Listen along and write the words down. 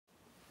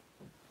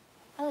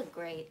I look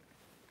great.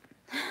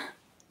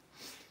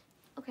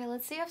 Okay,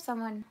 let's see if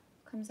someone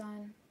comes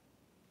on.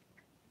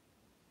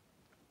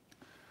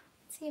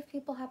 Let's see if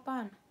people hop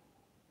on.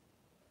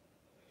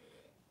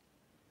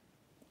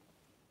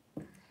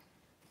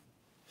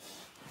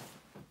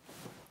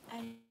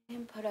 I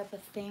didn't put up a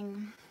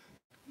thing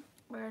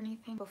or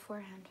anything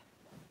beforehand.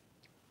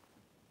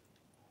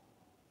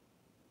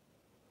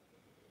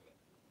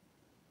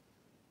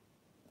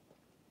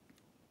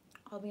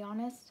 I'll be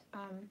honest,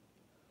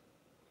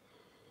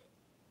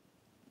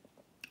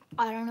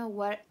 I don't know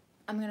what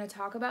I'm gonna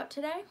talk about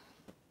today.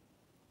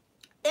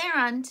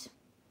 And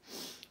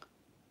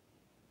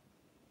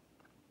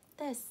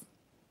this.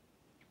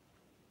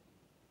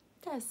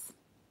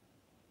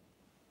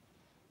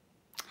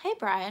 Hey,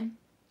 Brian.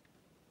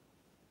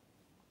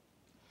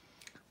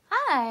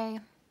 Hi.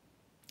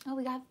 Oh,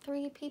 we got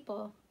 3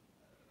 people.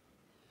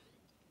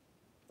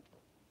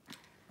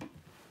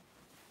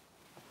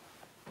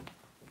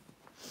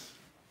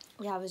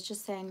 Yeah, I was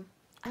just saying,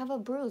 I have a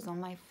bruise on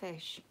my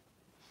face.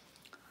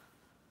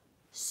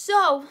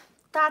 So,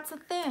 that's a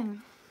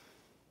thing.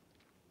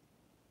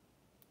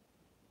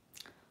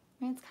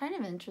 I mean, it's kind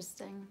of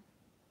interesting.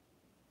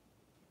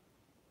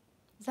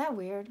 Is that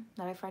weird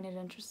that I find it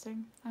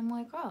interesting? I'm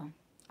like, oh,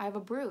 I have a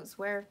bruise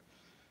where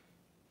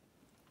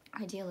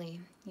ideally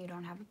you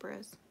don't have a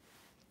bruise.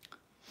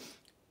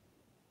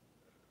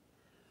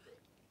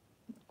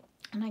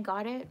 And I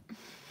got it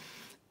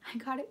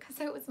because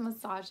I was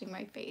massaging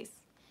my face.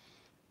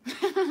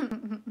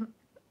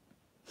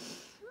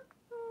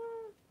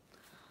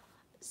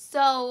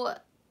 So,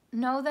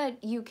 know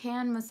that you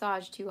can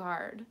massage too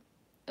hard,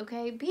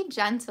 okay? Be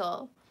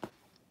gentle.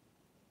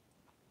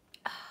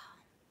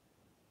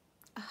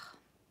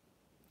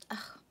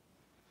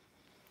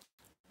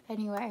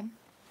 Anyway,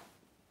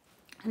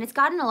 and it's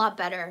gotten a lot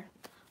better,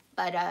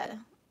 but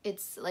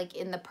it's like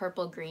in the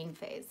purple green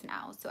phase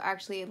now. So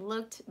actually it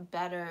looked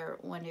better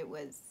when it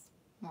was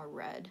more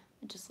red.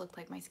 It just looked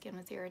like my skin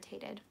was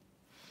irritated.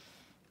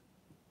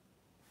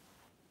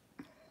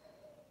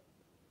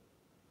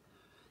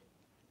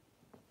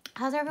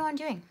 How's everyone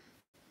doing?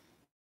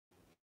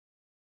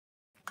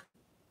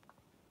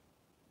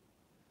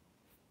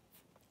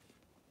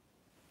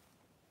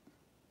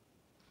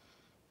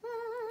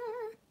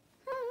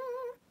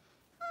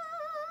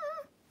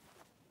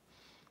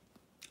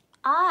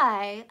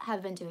 I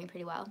have been doing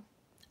pretty well.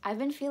 I've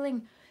been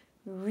feeling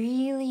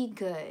really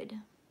good.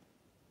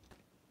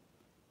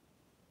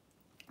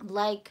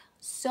 Like,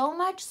 so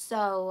much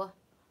so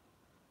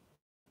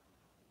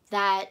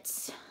that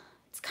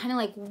it's kind of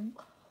like,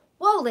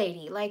 whoa,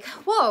 lady, like,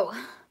 whoa,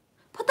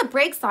 put the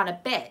brakes on a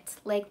bit.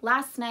 Like,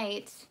 last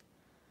night,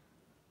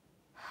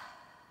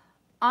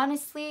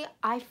 honestly,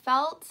 I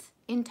felt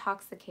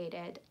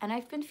intoxicated, and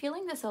I've been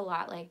feeling this a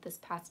lot, like, this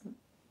past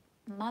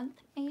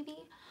month, maybe,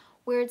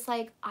 where it's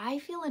like, I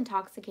feel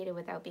intoxicated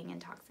without being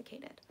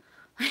intoxicated.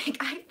 Like,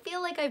 I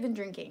feel like I've been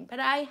drinking, but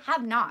I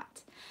have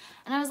not.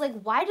 And I was like,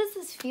 why does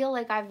this feel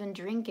like I've been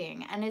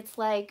drinking? And it's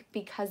like,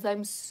 because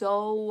I'm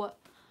so,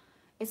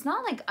 it's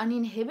not like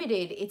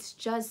uninhibited. It's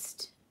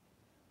just,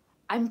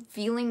 I'm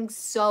feeling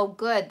so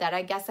good that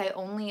I guess I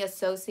only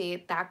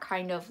associate that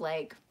kind of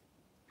like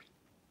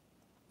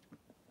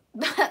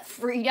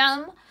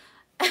freedom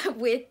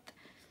with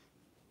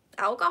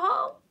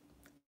alcohol.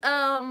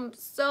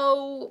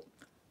 So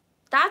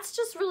that's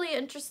just really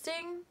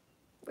interesting,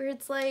 where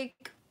it's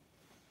like,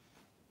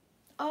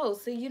 oh,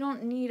 so you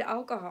don't need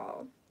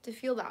alcohol to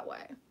feel that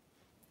way.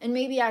 And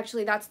maybe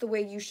actually that's the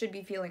way you should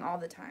be feeling all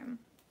the time.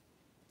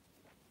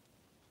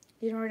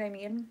 You know what I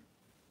mean?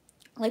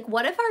 Like,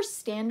 what if our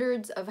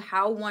standards of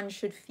how one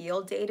should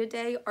feel day to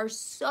day are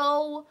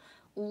so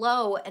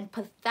low and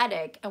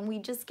pathetic, and we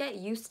just get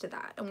used to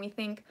that, and we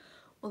think,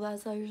 well,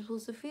 that's how you're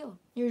supposed to feel.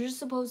 You're just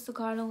supposed to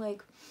kind of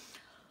like,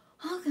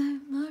 okay,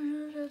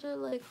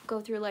 like go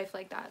through life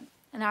like that.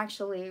 And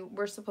actually,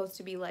 we're supposed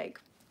to be like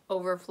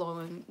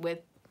overflowing with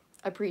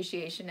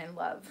appreciation and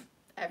love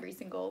every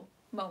single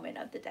moment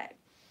of the day.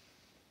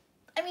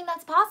 I mean,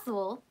 that's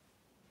possible.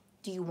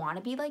 Do you want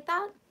to be like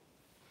that?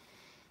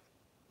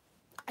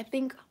 I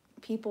think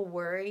people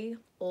worry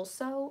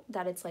also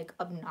that it's like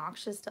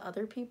obnoxious to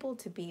other people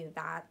to be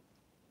that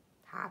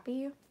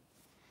happy.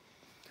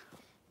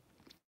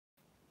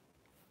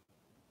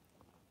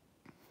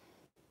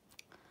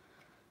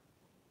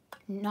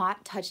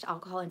 Not touched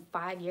alcohol in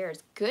 5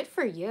 years. Good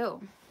for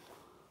you.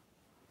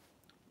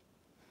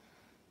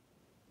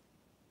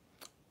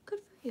 Good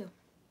for you.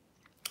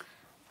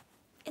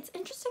 It's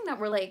interesting that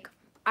we're like,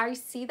 I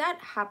see that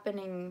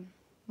happening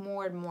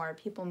more and more,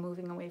 people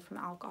moving away from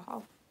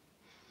alcohol.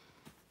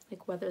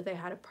 Like whether they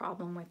had a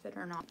problem with it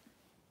or not.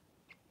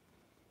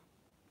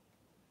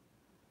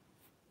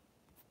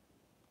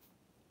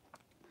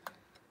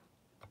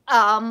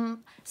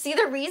 See,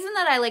 the reason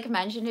that I like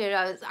mentioned it,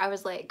 I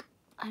was like,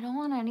 I don't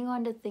want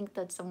anyone to think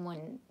that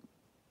someone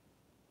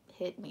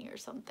hit me or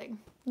something.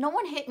 No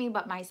one hit me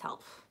but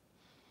myself.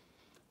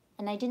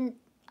 And I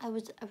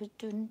was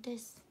doing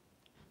this,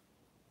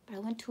 but I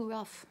went too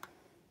rough.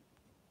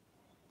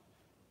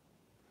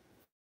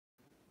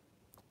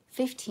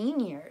 15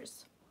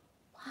 years.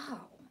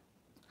 Wow.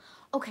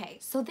 Okay,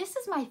 so this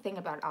is my thing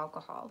about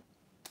alcohol.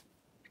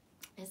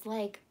 Is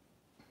like,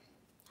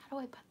 how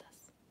do I put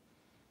this?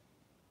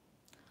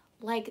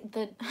 Like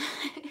the,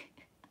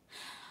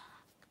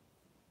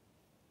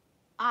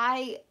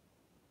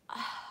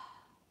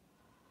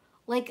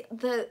 like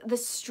the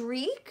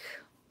streak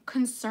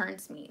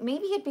concerns me.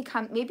 Maybe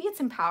it's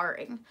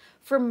empowering.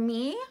 For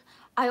me,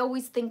 I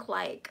always think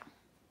like,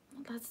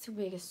 that's too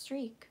big a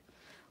streak.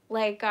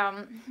 Like,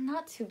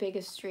 not too big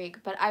a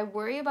streak, but I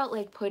worry about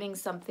like putting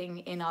something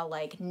in a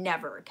like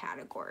never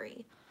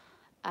category.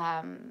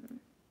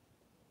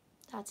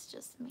 That's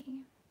just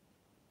me.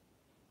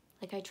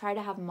 Like, I try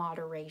to have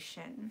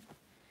moderation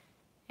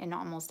in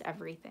almost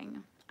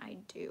everything I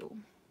do.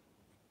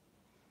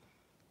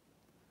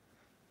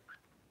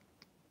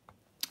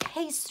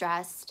 Hey,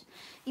 stressed.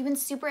 You've been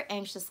super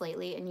anxious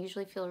lately and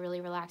usually feel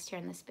really relaxed here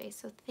in this space,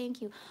 so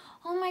thank you.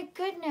 Oh my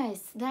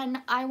goodness.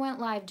 Then I went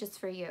live just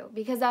for you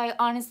because I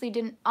honestly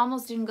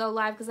almost didn't go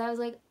live because I was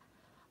like,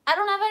 I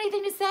don't have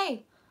anything to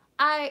say.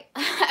 I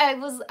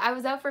was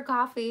out for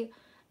coffee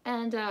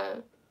and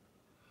I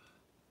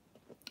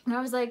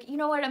was like, you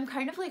know what? I'm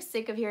kind of like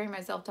sick of hearing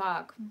myself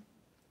talk.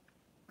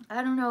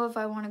 I don't know if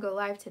I want to go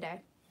live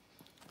today,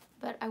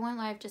 but I went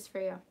live just for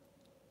you.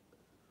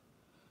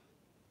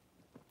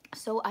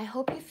 So I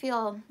hope you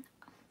feel,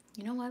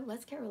 you know what,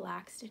 let's get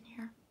relaxed in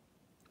here.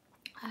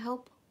 I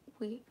hope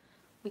we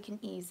can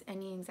ease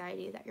any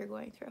anxiety that you're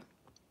going through.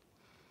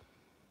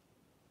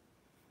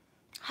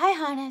 Hi,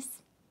 Hannes.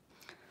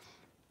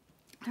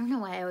 I don't know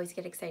why I always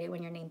get excited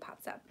when your name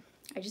pops up.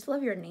 I just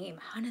love your name,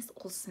 Hannes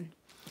Olsen.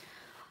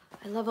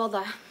 I love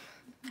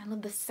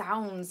the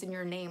sounds in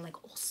your name,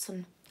 like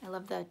Olsen. I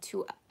love the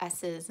 2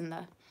 S's and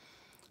I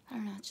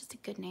don't know, it's just a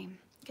good name.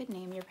 Good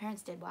name, your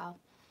parents did well.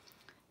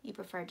 You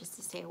prefer just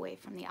to stay away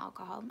from the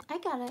alcohol. I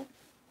got it.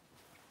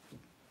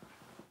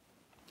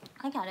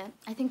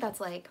 I think that's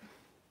like,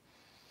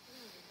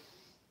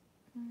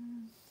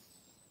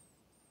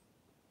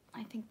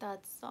 I think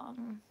that's, well,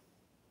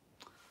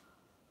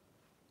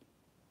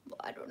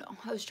 I don't know.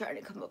 I was trying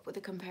to come up with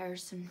a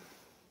comparison.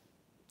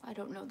 I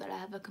don't know that I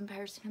have a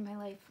comparison in my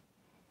life.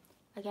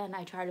 Again,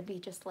 I try to be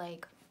just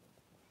like,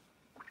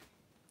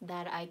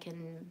 that I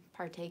can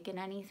partake in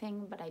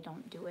anything, but I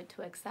don't do it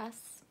to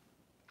excess.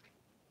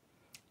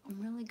 I'm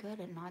really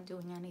good at not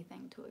doing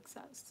anything to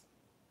excess.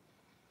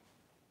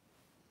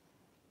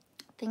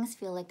 Things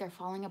feel like they're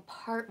falling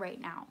apart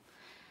right now,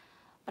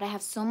 but I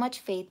have so much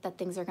faith that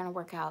things are going to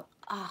work out.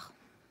 Ah,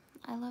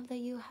 I love that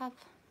you have,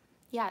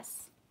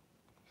 yes.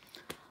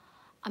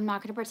 I'm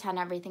not going to pretend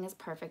everything is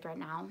perfect right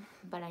now,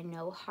 but I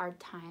know hard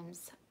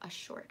times a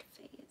short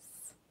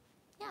phase.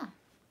 Yeah.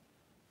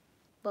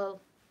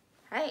 Well,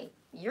 hey,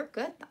 you're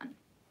good then.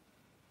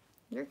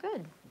 You're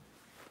good.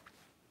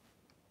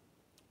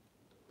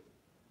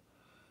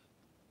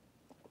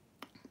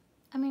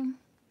 I mean,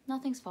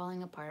 nothing's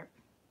falling apart.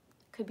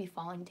 It could be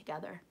falling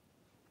together,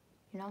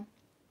 you know?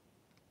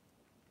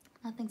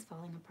 Nothing's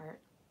falling apart.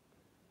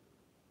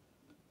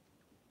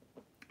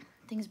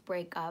 Things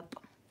break up,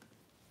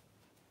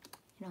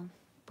 you know,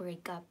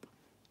 break up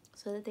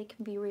so that they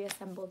can be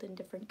reassembled in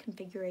different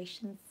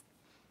configurations.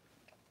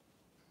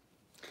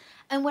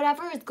 And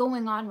whatever is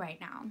going on right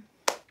now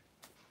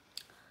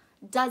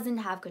doesn't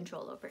have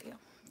control over you.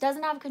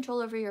 Doesn't have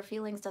control over your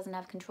feelings, doesn't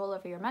have control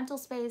over your mental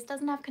space,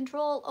 doesn't have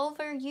control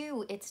over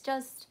you. It's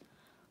just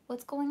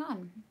what's going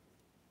on.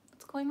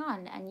 What's going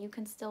on? And you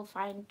can still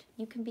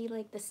you can be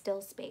like the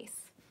still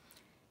space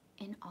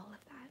in all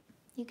of that.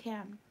 You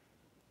can.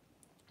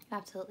 You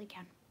absolutely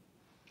can.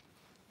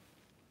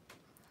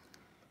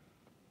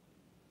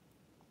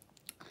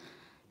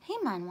 Hey,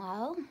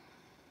 Manuel.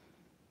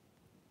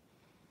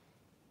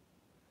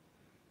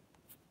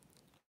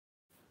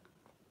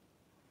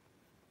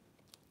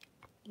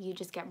 You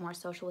just get more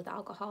social with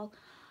alcohol.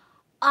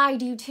 I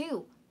do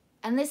too.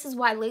 And this is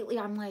why lately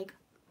I'm like,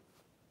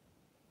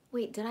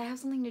 wait, did I have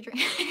something to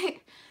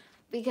drink?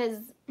 Because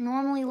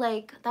normally,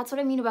 like, that's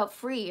what I mean about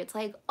free. It's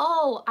like,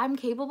 oh, I'm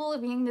capable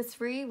of being this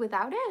free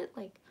without it?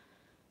 Like,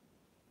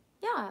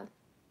 yeah.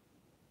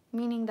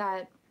 Meaning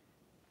that,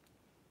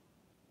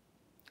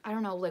 I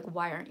don't know, like,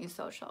 why aren't you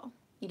social?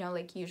 You know,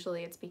 like,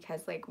 usually it's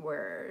because, like,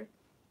 we're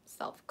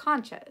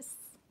self-conscious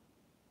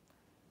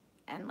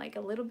and, like,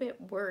 a little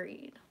bit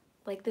worried.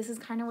 Like, this is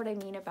kind of what I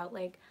mean about,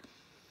 like,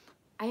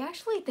 I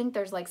actually think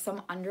there's, like,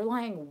 some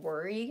underlying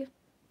worry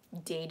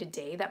day to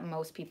day that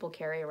most people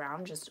carry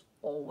around just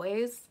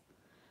always.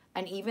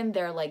 And even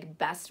their, like,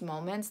 best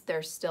moments,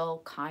 they're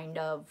still kind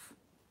of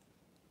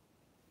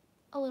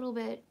a little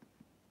bit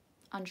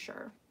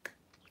unsure.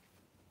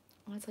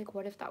 And it's like,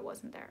 what if that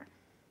wasn't there?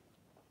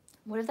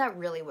 What if that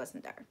really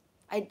wasn't there?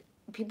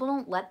 People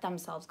don't let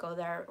themselves go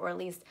there, or at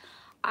least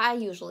I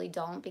usually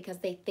don't, because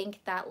they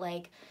think that,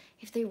 like,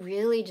 if they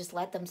really just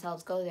let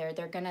themselves go there,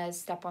 they're gonna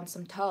step on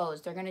some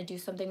toes, they're gonna do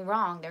something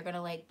wrong, they're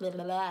gonna, like, blah,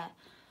 blah, blah.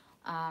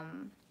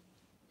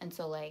 And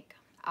so, like,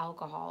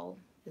 alcohol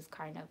is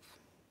kind of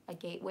a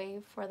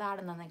gateway for that,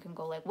 and then they can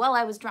go, like, well,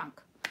 I was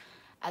drunk.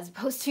 as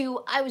opposed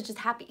to I was just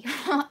happy,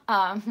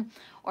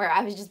 or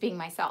I was just being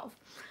myself.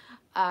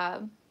 I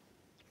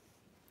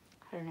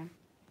don't know.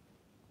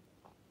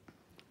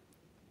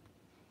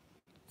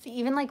 See,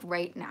 even like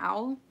right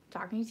now,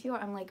 talking to you,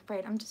 I'm like,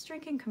 right, I'm just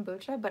drinking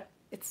kombucha, but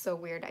it's so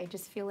weird. I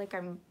just feel like I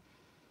don't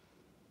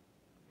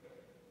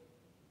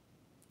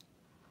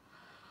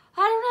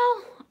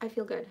know. I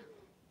feel good.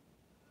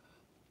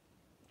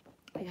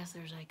 I guess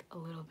there's like a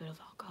little bit of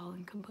alcohol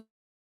in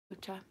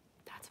kombucha.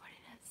 That's what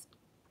it is.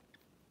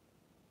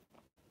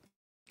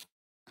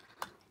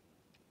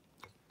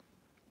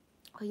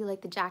 Oh, you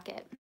like the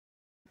jacket?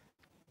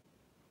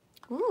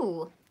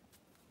 Ooh.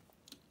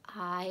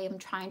 I am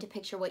trying to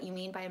picture what you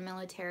mean by a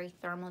military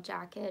thermal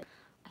jacket.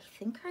 I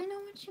think I know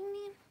what you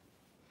mean.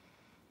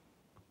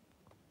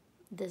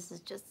 This is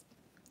just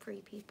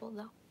free people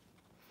though.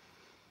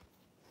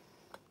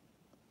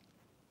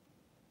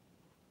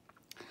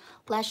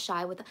 Less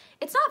shy with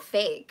it's not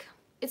fake.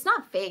 It's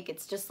not fake.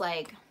 It's just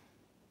like,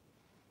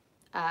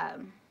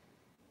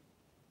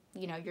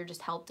 you know, you're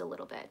just helped a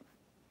little bit.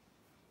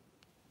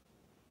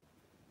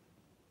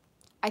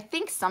 I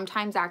think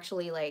sometimes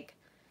actually like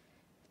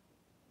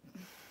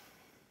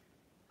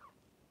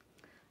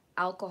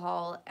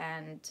alcohol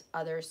and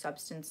other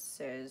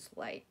substances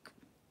like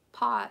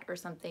pot or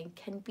something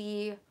can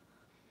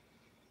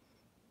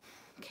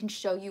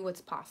show you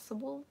what's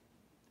possible,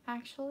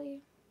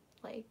 actually.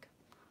 Like,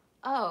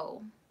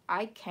 oh,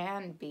 I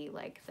can be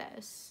like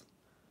this.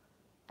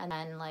 And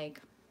then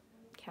like,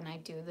 can I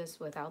do this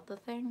without the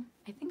thing?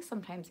 I think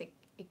sometimes it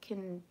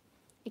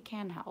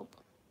can help.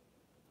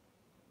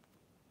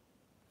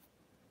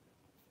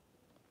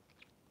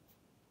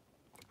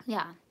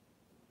 Yeah.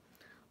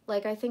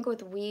 Like, I think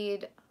with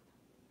weed,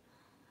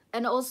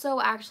 and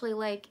also actually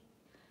like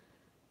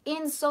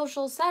in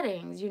social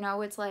settings, you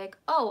know, it's like,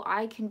 oh,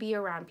 I can be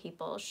around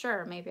people.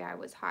 Sure, maybe I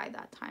was high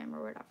that time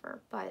or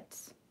whatever, but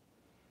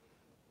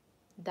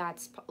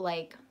that's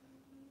like,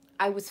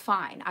 I was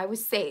fine. I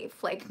was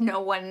safe. Like,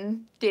 no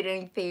one did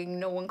anything.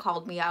 No one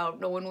called me out.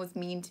 No one was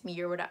mean to me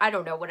or whatever. I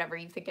don't know, whatever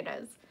you think it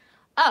is.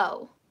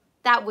 Oh,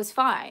 that was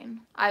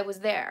fine. I was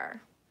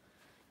there.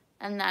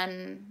 And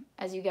then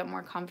as you get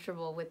more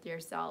comfortable with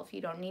yourself,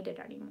 you don't need it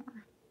anymore.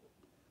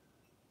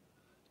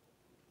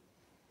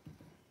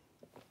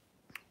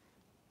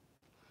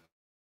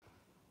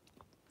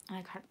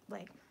 I can't,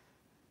 like,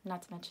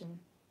 not to mention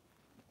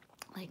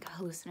like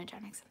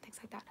hallucinogenics and things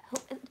like that.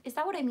 Is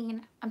that what I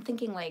mean? I'm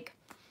thinking like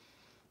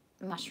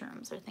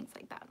mushrooms or things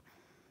like that.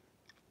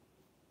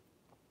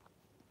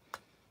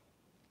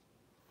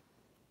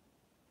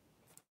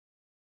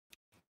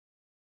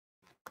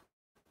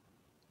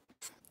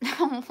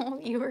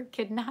 You were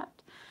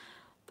kidnapped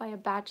by a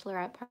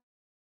bachelorette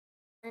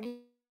party.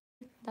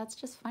 That's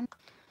just fun.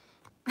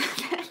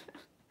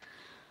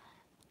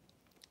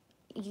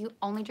 You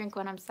only drink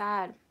when I'm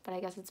sad, but I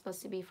guess it's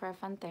supposed to be for a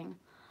fun thing.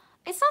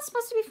 It's not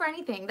supposed to be for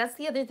anything. That's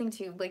the other thing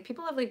too. Like,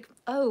 people have like,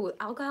 oh,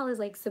 alcohol is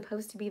like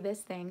supposed to be this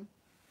thing.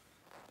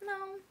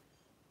 No.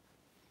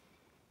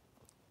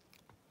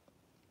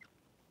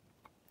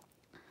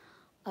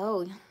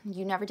 Oh,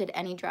 you never did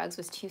any drugs,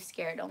 was too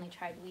scared, only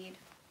tried weed.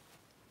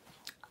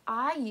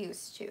 I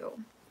used to.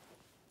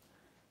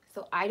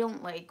 So I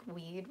don't like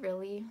weed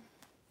really.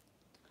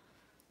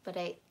 But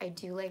I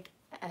do like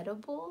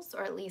edibles,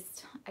 or at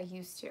least I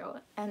used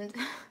to. And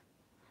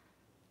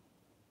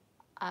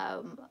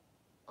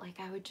like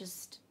I would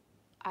just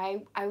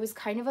I was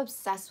kind of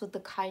obsessed with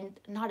the kind,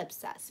 not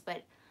obsessed,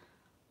 but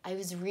I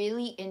was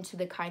really into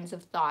the kinds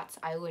of thoughts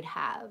I would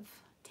have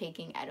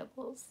taking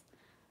edibles.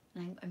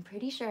 And I'm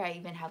pretty sure I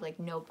even have like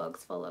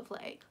notebooks full of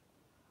like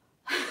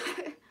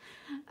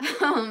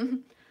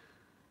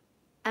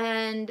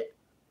and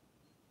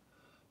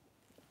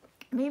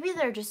maybe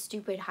they're just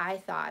stupid high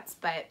thoughts,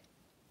 but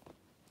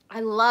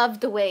I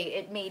loved the way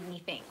it made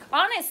me think.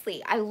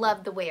 Honestly, I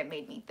loved the way it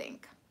made me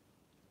think.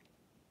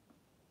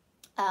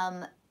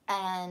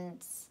 And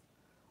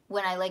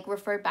when I like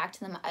referred back to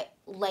them, I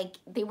like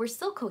they were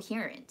still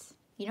coherent.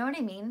 You know what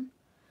I mean?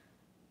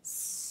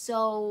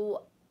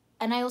 So,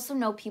 and I also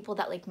know people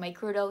that like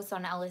microdose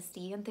on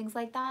LSD and things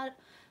like that.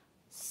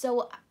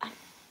 So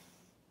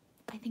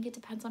I think it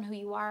depends on who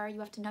you are. You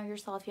have to know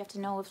yourself. You have to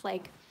know if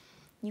like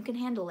you can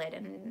handle it,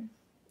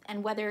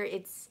 and whether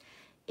it's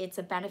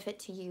a benefit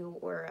to you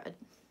or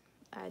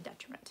a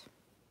detriment.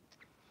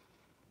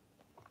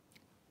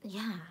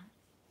 Yeah.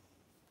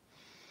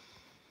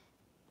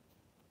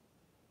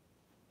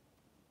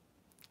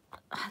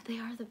 They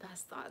are the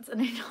best thoughts. And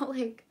I know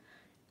like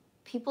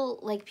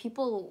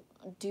people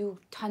do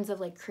tons of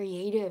like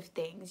creative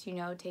things, you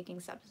know, taking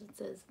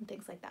substances and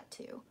things like that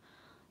too.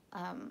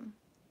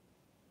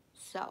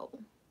 So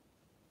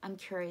I'm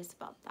curious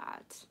about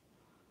that.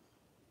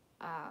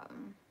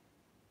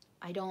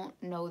 I don't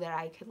know that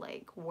I could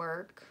like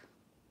work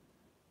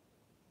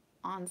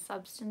on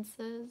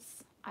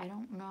substances. I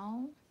don't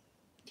know.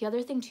 The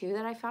other thing too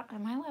that I found,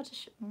 am I allowed to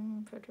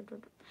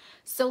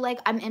so like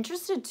I'm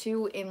interested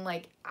too in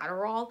like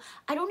Adderall.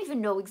 I don't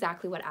even know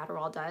exactly what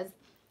Adderall does.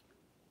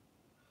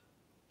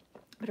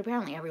 but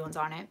apparently everyone's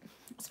on it,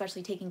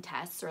 especially taking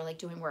tests or like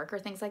doing work or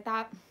things like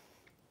that.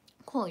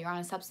 Cool, you're on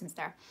a substance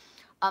there.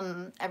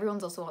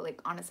 Everyone's also like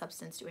on a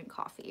substance doing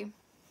coffee,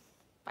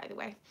 by the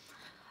way.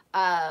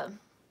 Or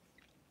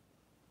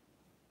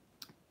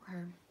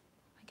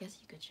I guess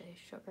you could say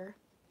sugar.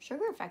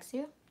 Sugar affects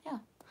you, yeah.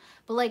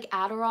 But like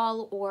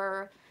Adderall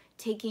or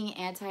taking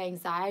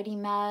anti-anxiety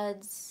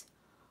meds,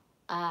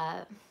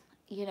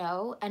 you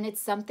know, and it's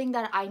something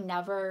that I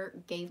never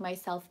gave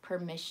myself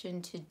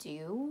permission to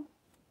do.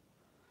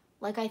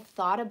 Like, I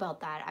thought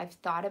about that. I've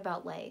thought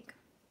about, like,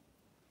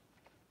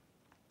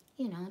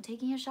 you know,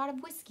 taking a shot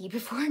of whiskey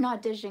before an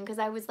audition, because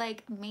I was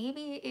like,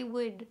 maybe it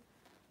would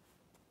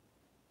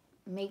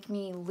make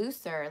me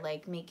looser,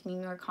 like make me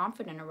more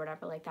confident or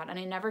whatever like that. And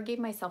I never gave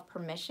myself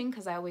permission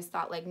because I always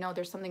thought like, no,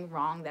 there's something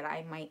wrong that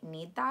I might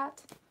need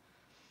that.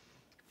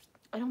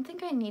 I don't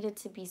think I needed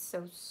to be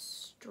so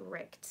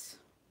strict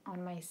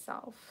on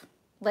myself.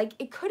 Like,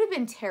 it could have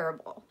been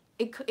terrible.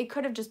 It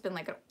could have just been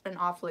like an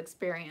awful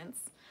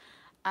experience,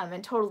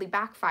 and totally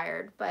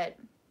backfired, but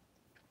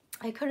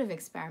I could have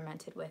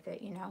experimented with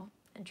it, you know,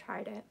 and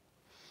tried it.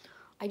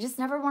 I just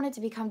never wanted to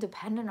become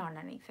dependent on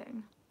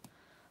anything.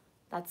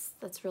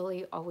 That's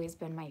really always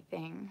been my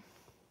thing.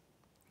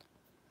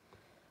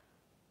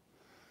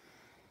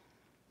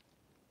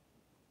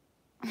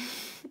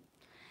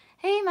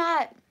 Hey,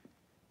 Matt.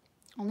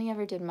 Only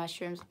ever did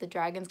mushrooms with the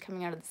dragons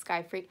coming out of the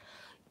sky. Freak.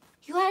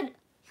 You had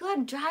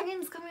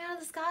dragons coming out of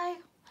the sky?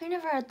 I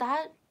never had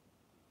that.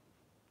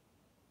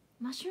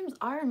 Mushrooms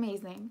are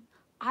amazing.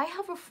 I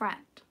have a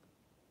friend,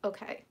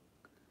 okay,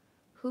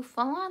 who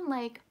full on,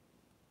 like,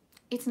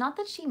 it's not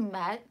that she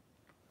met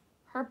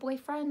her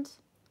boyfriend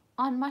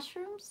on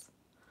mushrooms,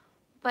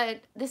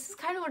 but this is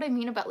kind of what I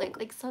mean about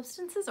like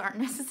substances aren't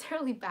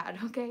necessarily bad,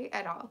 okay,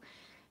 at all.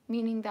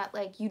 Meaning that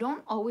like you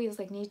don't always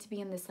like need to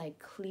be in this like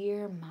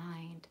clear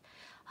mind.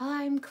 Oh,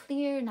 I'm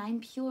clear and I'm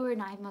pure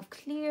and I'm of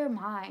clear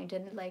mind,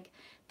 and like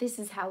this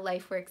is how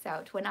life works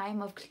out when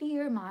I'm of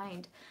clear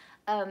mind.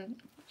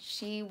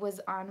 She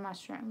was on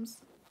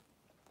mushrooms.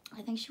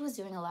 I think she was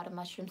doing a lot of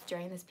mushrooms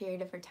during this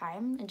period of her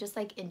time and just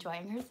like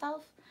enjoying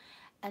herself.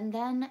 And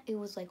then it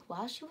was like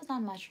while she was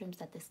on mushrooms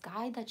that this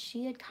guy that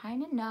she had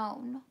kind of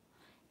known,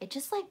 it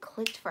just like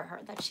clicked for her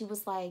that she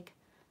was like,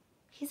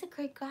 he's a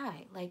great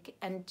guy. Like,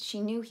 and she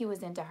knew he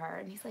was into her,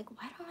 and he's like,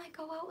 why don't I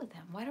go out with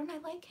him? Why don't I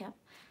like him?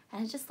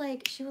 And it's just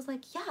like, she was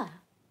like, yeah,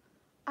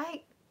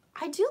 I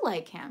do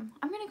like him.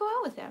 I'm gonna go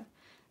out with him.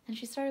 And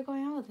she started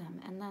going out with him.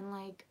 And then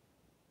like,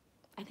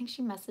 I think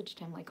she messaged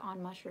him like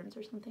on mushrooms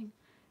or something.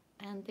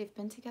 And they've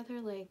been together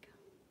like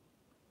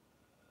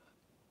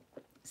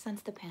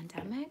since the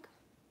pandemic,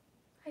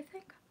 I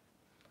think.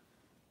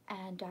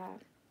 And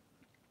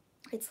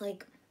it's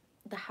like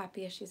the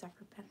happiest she's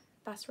ever been.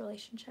 Best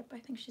relationship I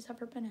think she's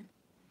ever been in.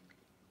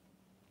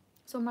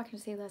 So I'm not going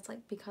to say that's like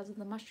because of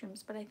the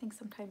mushrooms, but I think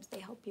sometimes they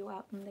help you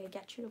out and they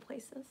get you to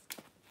places.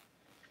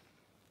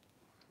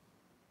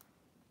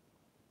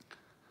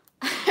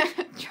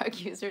 Drug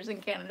users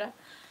in Canada.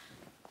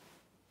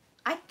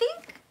 I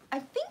think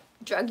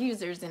drug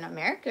users in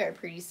America are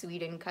pretty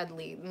sweet and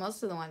cuddly.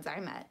 Most of the ones I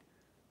met.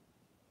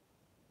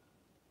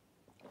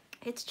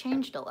 It's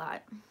changed a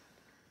lot.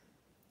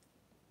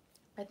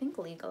 I think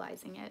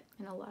legalizing it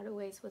in a lot of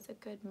ways was a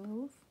good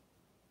move.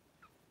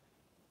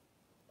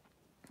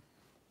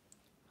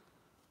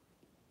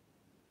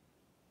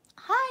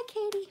 Hi,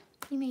 Katie.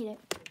 You made it.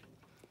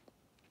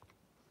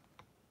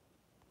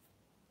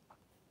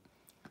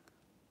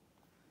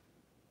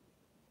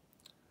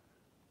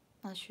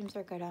 Mushrooms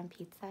are good on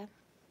pizza.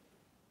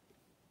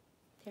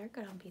 They're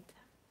good on pizza.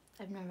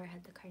 I've never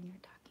had the kind you're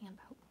talking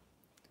about.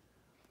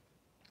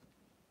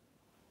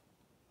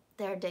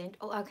 They're dangerous.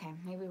 Oh, okay.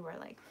 Maybe we're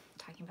like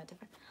talking about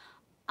different.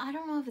 I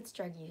don't know if it's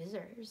drug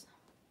users.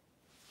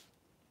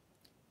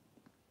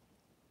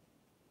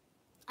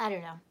 I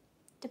don't know.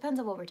 Depends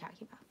on what we're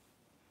talking about.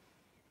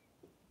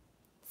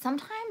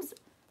 Sometimes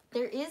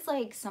there is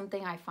like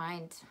something I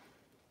find.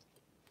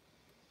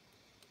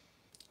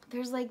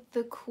 There's like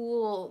the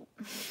cool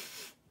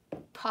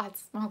pot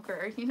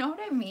smoker, you know what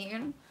I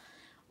mean?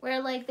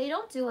 Where like they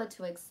don't do it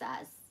to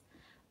excess,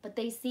 but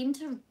they seem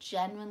to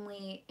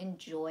genuinely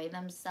enjoy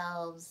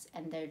themselves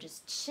and they're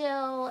just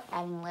chill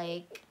and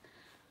like,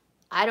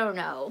 I don't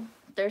know.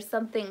 There's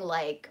something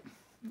like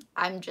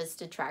I'm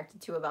just attracted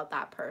to about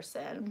that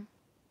person.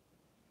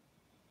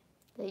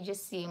 They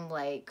just seem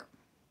like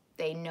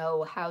they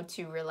know how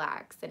to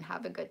relax and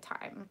have a good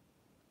time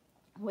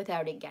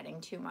without it getting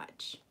too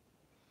much.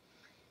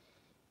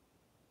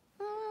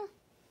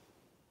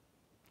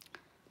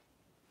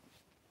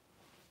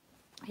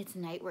 It's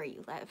night where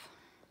you live.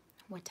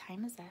 What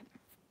time is it?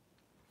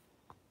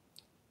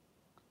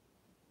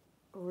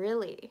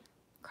 Really?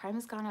 Crime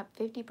has gone up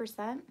 50%?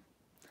 Okay,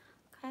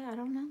 I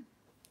don't know.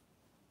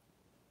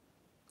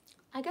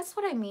 I guess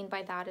what I mean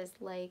by that is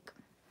like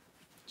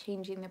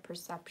changing the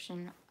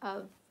perception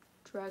of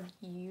drug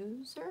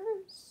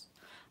users.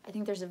 I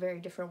think there's a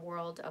very different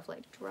world of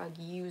like drug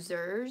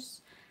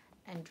users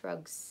and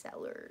drug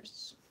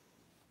sellers.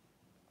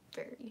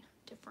 Very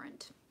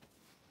different.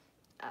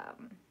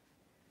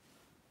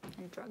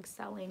 And drug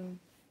selling,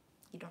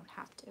 you don't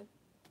have to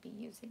be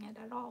using it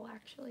at all,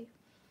 actually.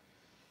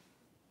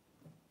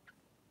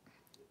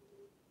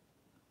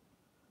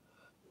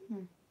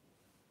 Wow,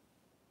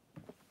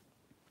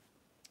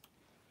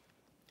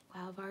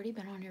 I've already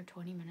been on here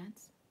 20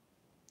 minutes.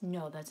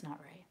 No, that's not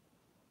right.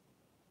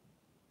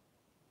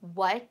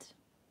 What?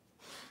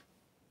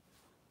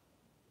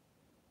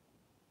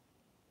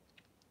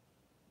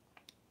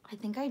 I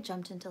think I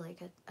jumped into like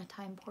a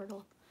time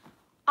portal.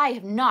 I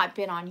have not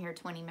been on here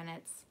 20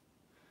 minutes.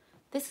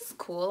 This is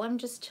cool. I'm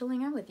just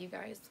chilling out with you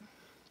guys.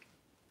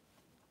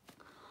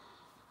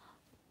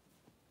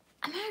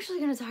 Am I actually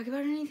going to talk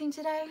about anything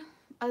today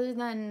other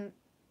than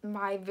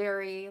my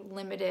very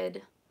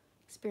limited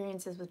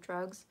experiences with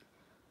drugs?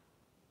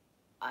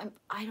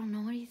 I don't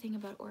know anything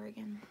about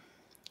Oregon.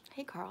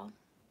 Hey, Carl.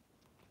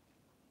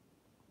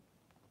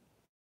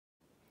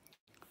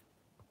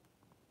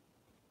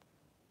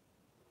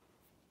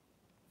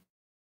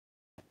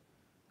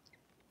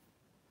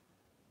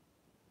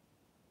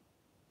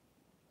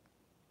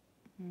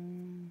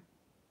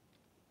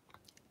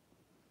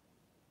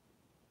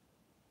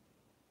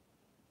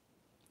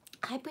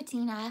 Hi,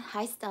 Bettina.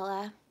 Hi,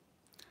 Stella.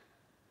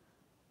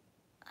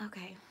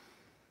 Okay.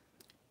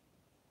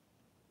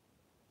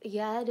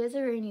 Yeah, it is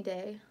a rainy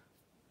day.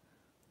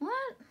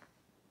 What?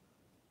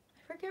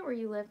 I forget where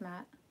you live,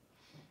 Matt.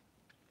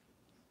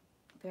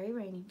 Very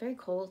rainy, very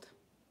cold.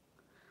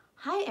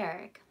 Hi,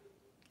 Eric.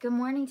 Good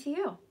morning to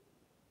you.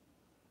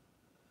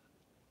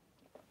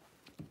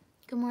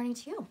 Good morning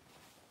to you.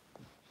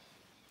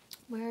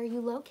 Where are you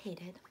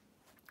located?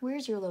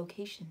 Where's your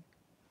location?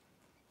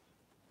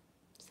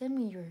 Send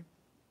me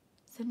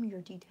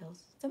your details.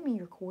 Send me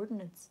your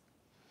coordinates.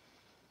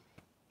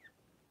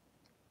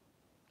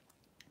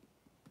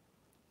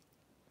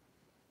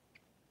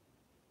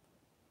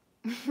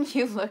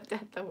 You looked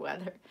at the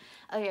weather.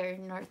 Oh, yeah, you're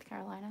in North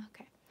Carolina.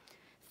 Okay.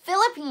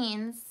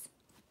 Philippines.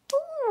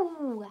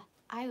 Ooh,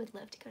 I would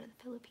love to go to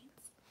the Philippines.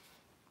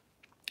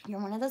 You're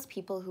one of those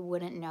people who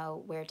wouldn't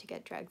know where to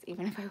get drugs,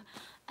 even if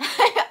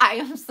I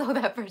am so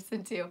that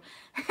person too.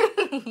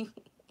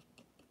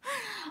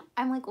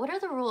 I'm like, what are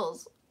the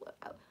rules?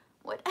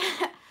 What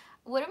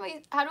am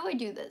I, how do I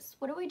do this?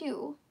 What do I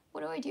do?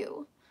 What do I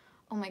do?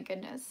 Oh my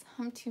goodness,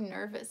 I'm too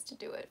nervous to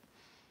do it.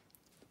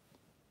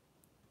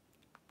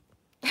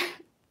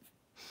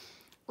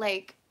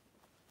 Like,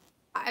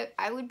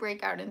 I would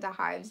break out into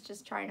hives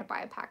just trying to buy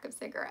a pack of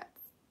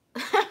cigarettes.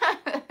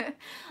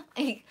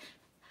 Like,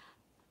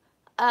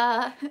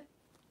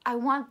 I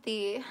want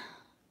the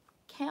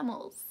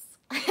Camels.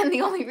 And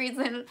the only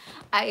reason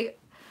I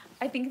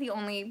think the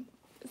only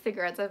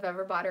cigarettes I've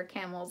ever bought are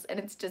Camels, and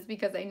it's just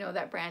because I know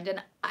that brand,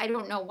 and I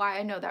don't know why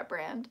I know that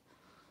brand.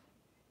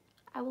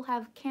 I will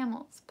have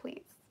Camels,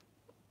 please.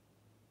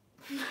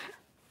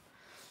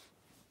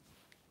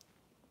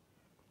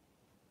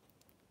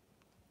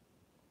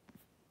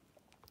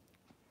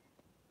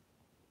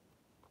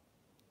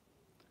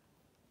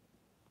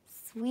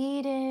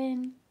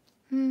 Sweden.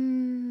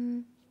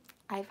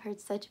 I've heard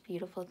such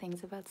beautiful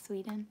things about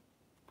Sweden.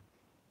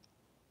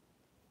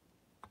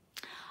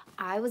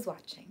 I was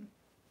watching,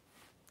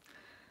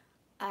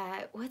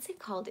 what's it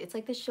called? It's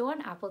like the show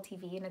on Apple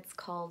TV, and it's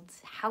called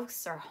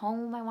House or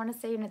Home, I want to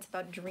say, and it's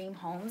about dream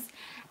homes.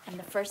 And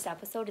the first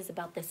episode is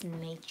about this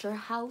nature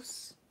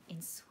house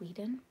in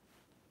Sweden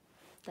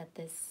that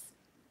this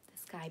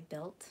guy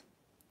built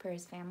for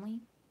his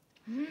family.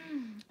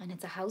 And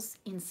it's a house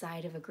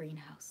inside of a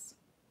greenhouse.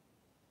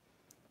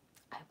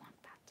 I want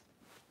that.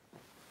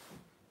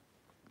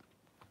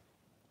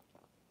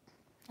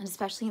 And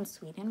especially in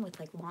Sweden with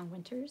like long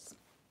winters,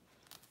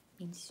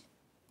 means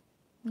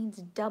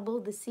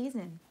double the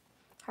season,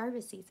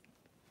 harvest season.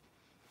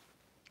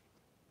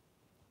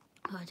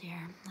 Oh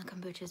dear, the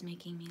kombucha's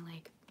making me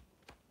like,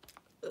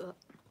 ugh.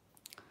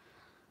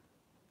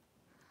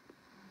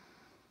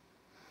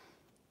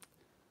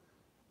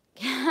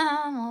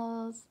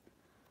 Camels.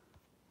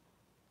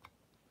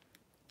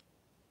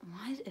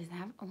 What is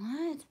that?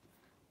 What?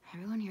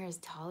 Everyone here is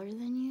taller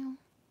than you?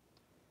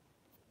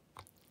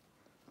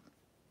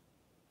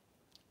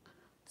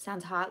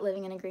 Sounds hot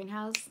living in a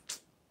greenhouse.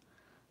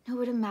 No,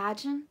 but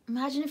imagine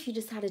if you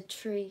just had a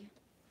tree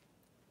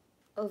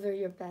over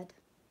your bed.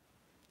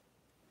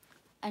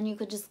 And you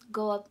could just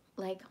go up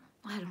like,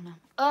 I don't know.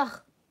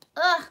 Ugh.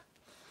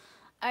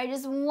 I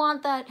just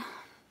want that.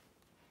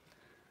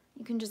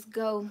 You can just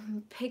go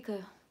and pick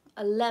a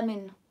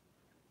lemon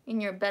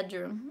in your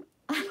bedroom.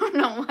 I don't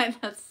know why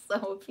that's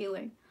so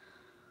appealing.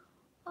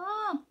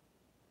 Oh.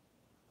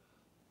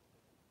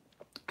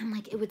 And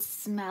like it would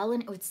smell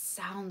and it would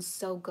sound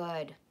so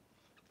good.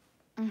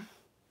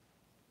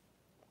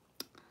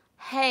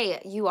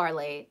 Hey, you are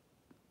late.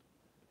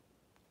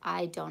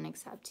 I don't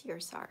accept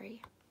your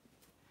sorry.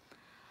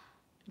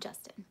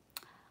 Justin.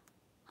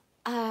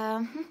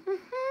 Oh.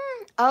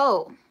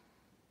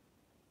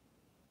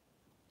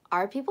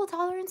 Are people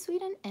taller in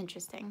Sweden?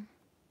 Interesting.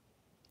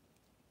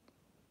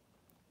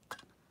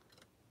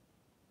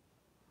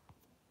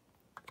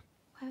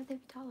 Why would they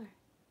be taller?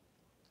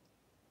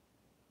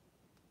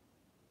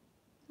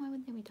 Why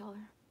would they be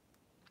taller?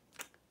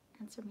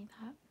 Answer me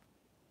that.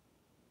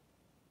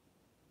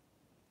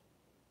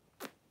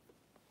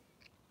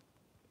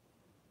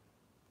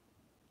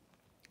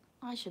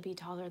 I should be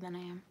taller than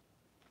I am.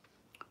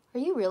 Are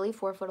you really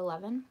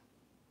 4'11"?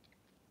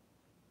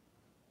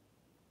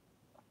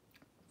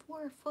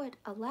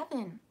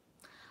 4'11".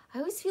 I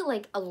always feel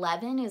like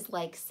 11 is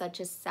like such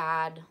a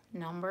sad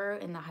number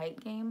in the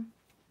height game.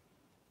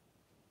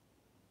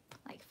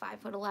 Like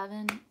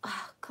 5'11".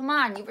 Oh, come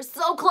on, you were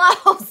so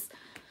close.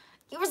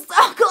 You were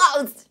so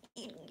close.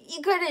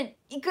 You couldn't,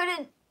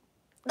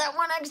 that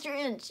 1 extra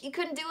inch, you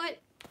couldn't do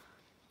it.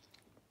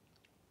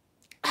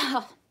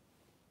 Oh.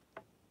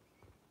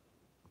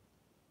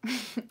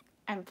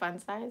 I'm fun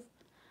size.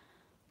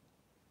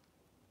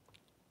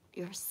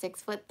 You're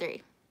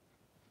 6'3".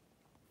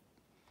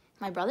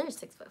 My brother is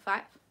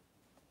 6'5".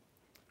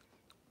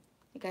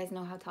 You guys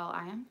know how tall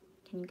I am?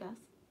 Can you guess?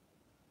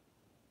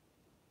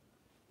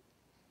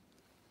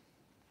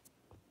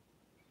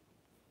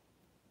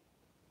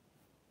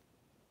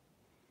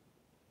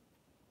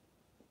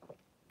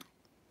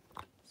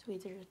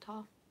 Swedes are just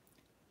tall.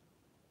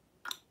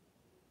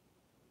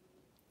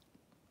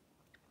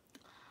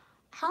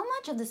 How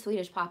much of the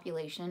Swedish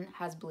population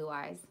has blue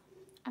eyes?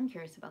 I'm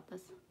curious about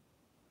this.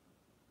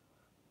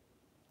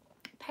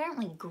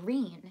 Apparently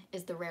green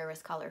is the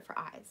rarest color for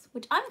eyes,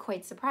 which I'm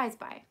quite surprised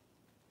by.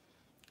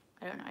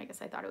 I don't know, I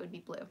guess I thought it would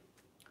be blue.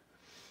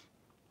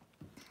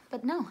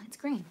 But no, it's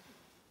green.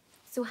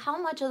 So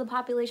how much of the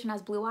population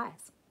has blue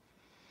eyes?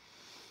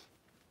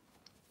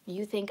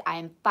 You think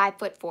I'm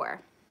 5'4".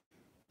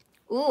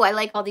 Ooh, I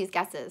like all these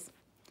guesses.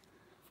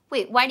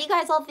 Wait, why do you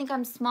guys all think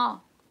I'm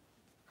small?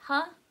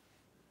 Huh?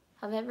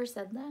 Have I ever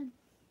said that?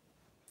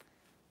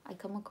 I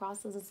come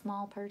across as a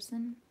small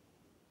person?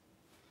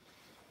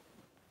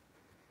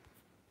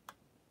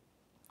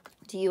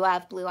 Do you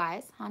have blue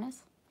eyes,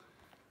 Hannes?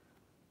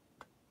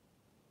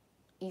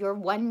 You're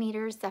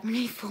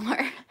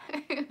 1'74".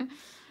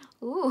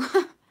 Ooh,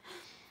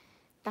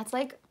 that's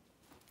like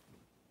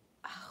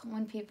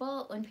when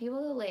people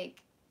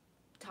like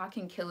talk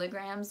in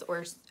kilograms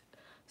or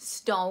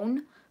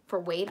stone for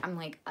weight. I'm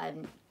like, I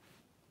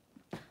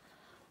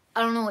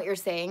don't know what you're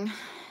saying.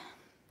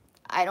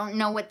 I don't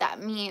know what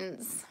that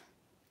means.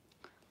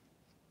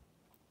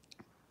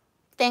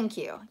 Thank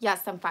you.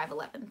 Yes, I'm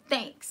 5'11".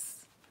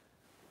 Thanks.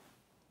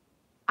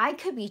 I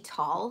could be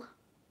tall.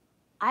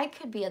 I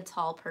could be a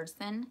tall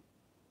person.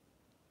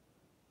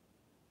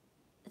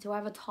 Do I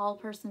have a tall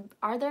person?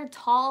 Are there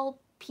tall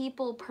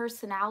people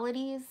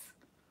personalities?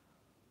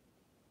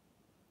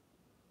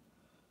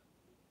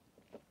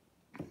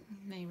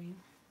 Maybe.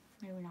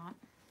 Maybe not.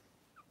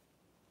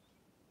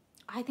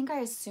 I think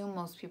I assume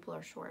most people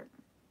are short.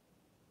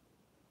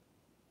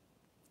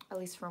 At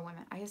least for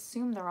women. I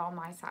assume they're all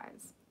my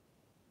size.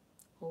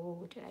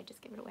 Oh, did I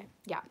just give it away?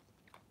 Yeah.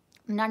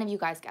 None of you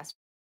guys guessed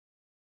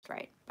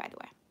right, by the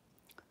way.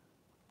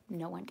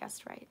 No one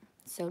guessed right.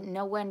 So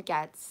no one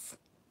gets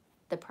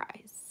the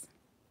prize.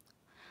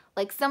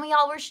 Like some of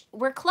y'all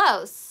were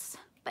close,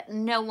 but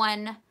no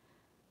one,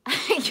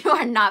 you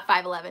are not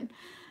 5'11".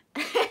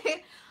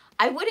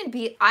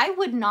 I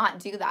would not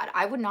do that.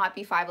 I would not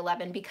be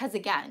 5'11" because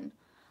again,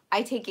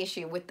 I take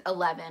issue with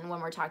 11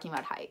 when we're talking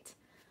about height.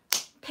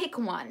 Pick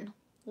one.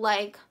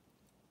 Like,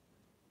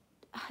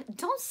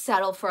 don't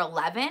settle for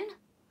 11.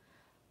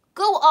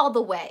 Go all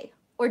the way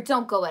or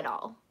don't go at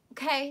all,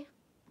 okay?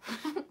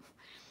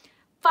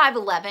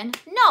 5'11".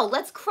 No,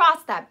 let's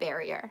cross that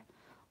barrier.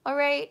 All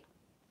right?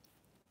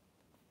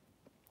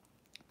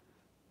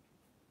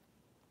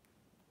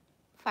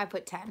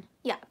 5'10".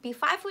 Yeah, be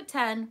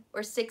 5'10"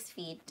 or 6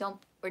 feet.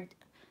 Don't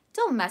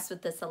mess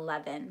with this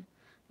 11.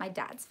 My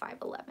dad's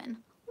 5'11".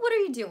 What are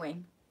you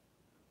doing?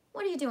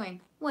 What are you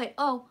doing? What?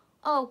 Oh,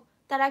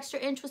 that extra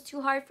inch was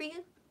too hard for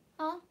you?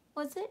 Huh?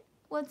 Was it?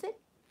 Was it?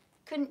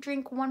 Couldn't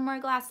drink one more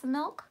glass of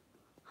milk?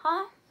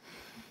 Huh?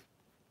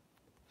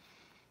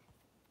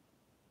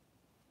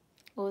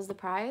 What was the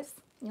prize?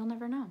 You'll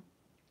never know.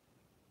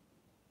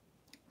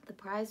 The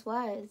prize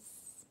was...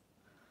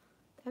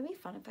 That'd be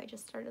fun if I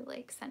just started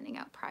like sending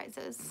out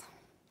prizes.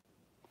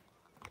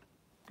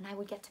 And I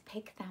would get to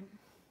pick them.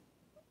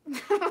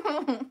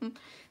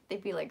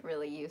 They'd be like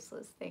really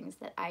useless things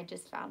that I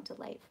just found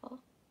delightful.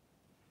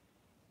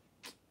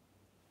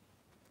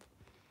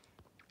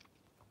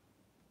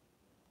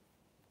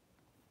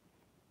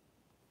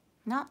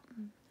 No,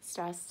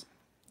 stress.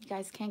 You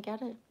guys can't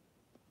get it.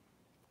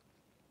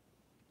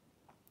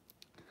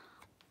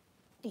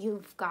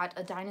 You've got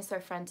a dinosaur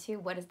friend too.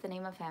 What is the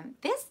name of him?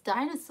 This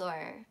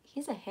dinosaur.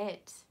 He's a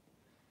hit.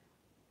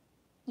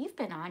 You've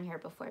been on here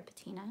before,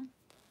 Bettina.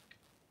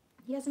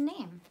 He has a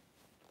name.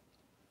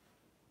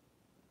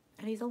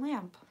 And he's a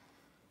lamp.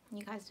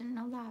 You guys didn't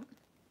know that.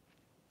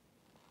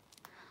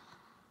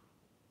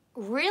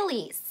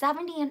 Really?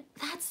 70 and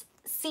that's,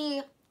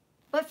 see,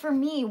 but for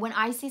me, when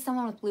I see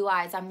someone with blue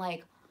eyes, I'm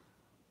like,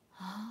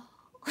 oh.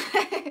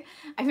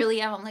 I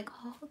really am. I'm like,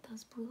 oh,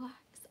 those blue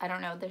eyes. I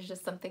don't know. There's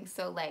just something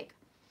so like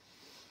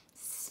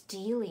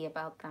steely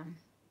about them.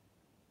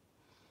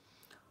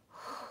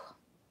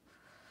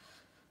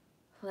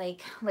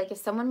 Like if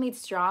someone made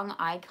strong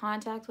eye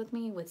contact with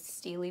me with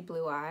steely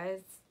blue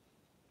eyes.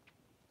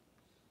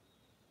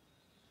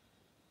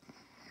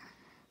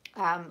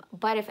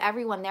 But if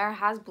everyone there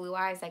has blue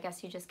eyes, I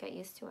guess you just get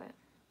used to it.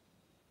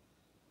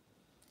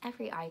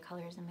 Every eye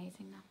color is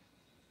amazing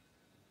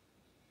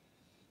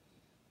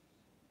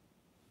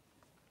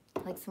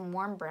though. Like some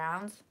warm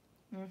browns.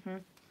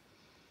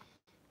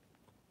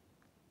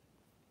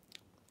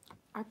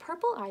 Are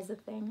purple eyes a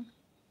thing?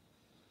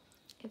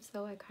 If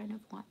so, I kind of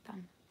want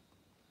them.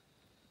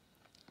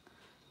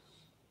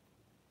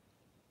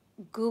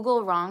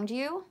 Google wronged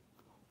you?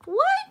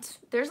 What?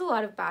 There's a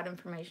lot of bad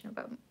information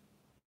about me.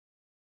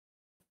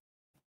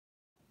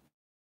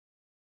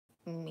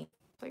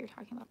 That's what you're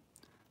talking about.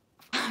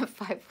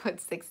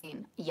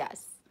 5'16".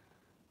 Yes.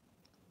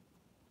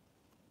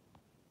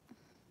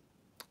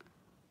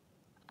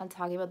 I'm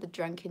talking about the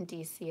drunken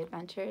DC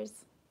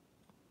adventures.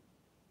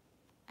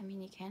 I mean,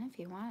 you can if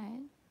you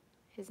want.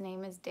 His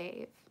name is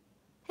Dave.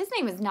 His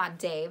name is not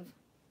Dave.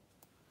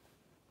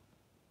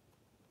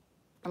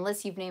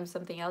 Unless you've named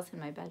something else in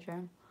my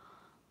bedroom.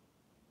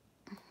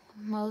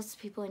 Most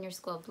people in your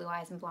school have blue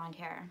eyes and blonde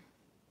hair.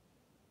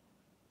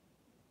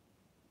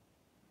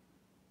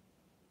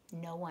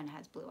 No one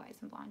has blue eyes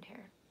and blonde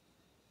hair.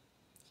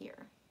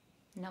 Here.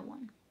 No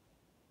one.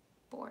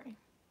 Boring.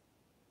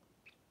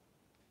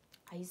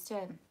 I used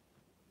to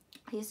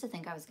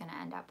think I was gonna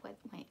end up with,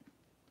 wait,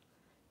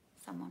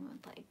 someone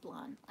with like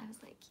blonde. I was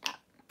like, yeah,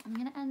 I'm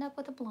gonna end up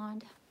with a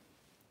blonde.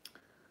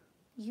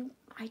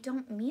 I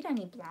don't meet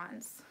any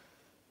blondes.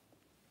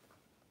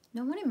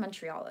 No one in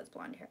Montreal has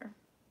blonde hair.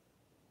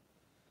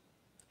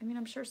 I mean,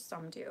 I'm sure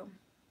some do,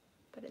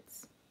 but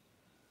it's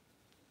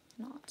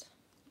not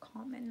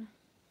common,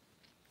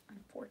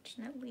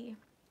 unfortunately.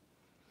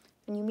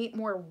 And you meet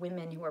more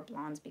women who are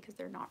blondes because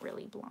they're not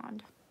really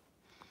blonde.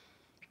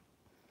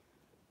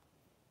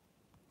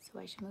 So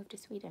I should move to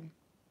Sweden.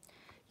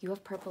 You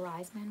have purple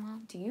eyes,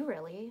 Manuel? Do you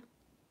really?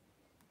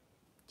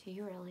 Do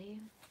you really?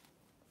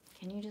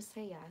 Can you just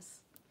say yes?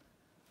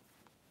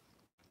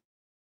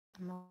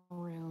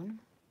 Maroon.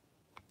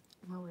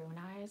 Maroon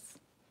eyes.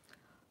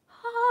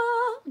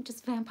 Ah,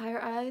 just vampire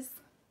eyes.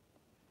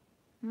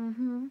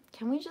 Can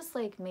we just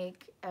like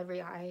make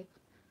every eye?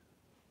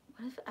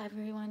 What if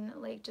everyone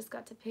like just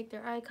got to pick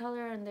their eye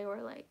color and they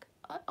were like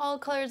all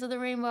colors of the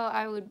rainbow?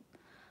 I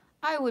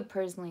would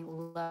personally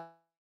love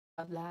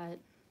that.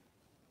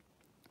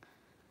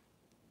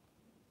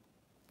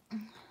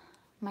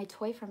 My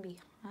toy from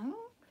behind?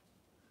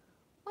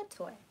 What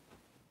toy?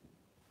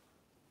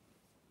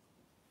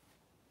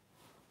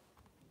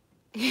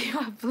 You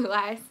have blue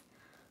eyes.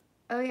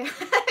 Oh yeah.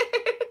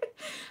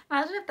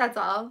 Imagine if that's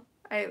all.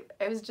 I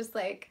was just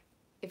like,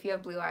 if you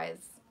have blue eyes.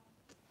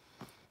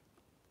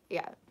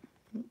 Yeah.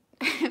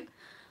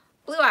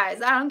 Blue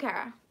eyes, I don't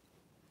care.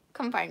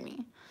 Come find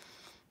me.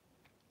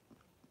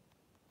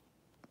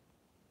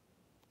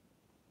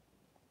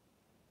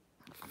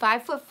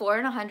 $5'4"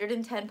 and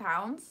 110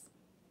 pounds?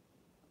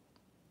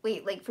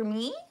 Wait, like for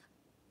me?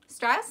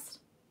 Stressed?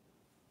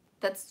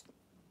 That's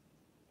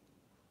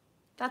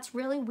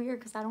really weird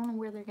because I don't know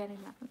where they're getting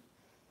that.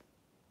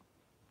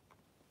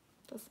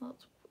 That's not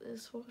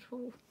so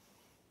true.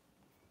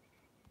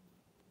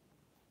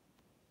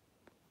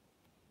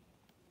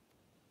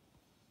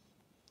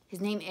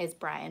 His name is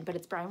Brian, but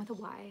it's Brian with a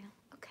Y.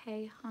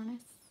 Okay,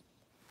 Hannes.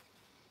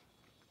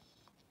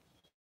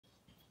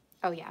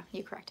 Oh yeah,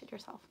 you corrected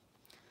yourself.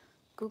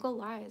 Google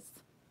lies.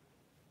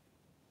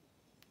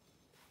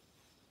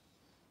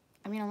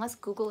 I mean, unless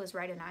Google is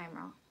right and I am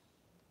wrong.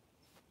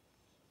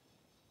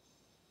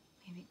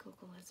 Maybe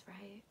Google is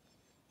right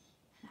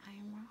and I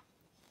am wrong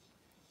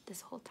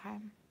this whole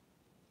time.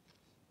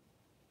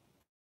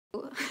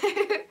 Ooh.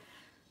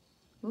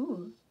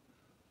 Ooh.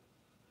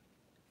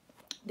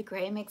 The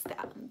gray makes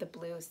the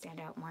blue stand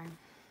out more.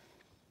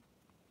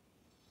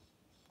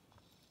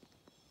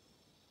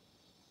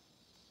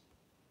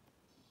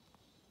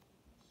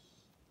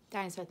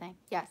 Dinosaur thing.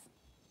 Yes.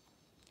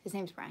 His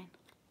name's Brian.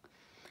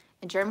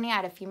 In Germany, I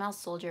had a female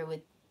soldier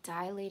with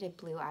dilated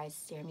blue eyes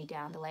stare me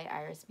down. The light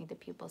iris made the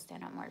pupils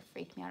stand out more. It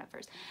freaked me out at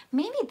first.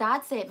 Maybe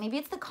that's it. Maybe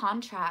it's the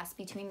contrast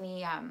between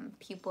the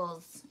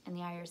pupils and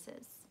the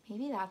irises.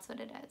 Maybe that's what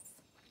it is.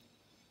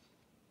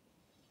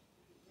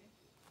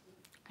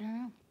 I don't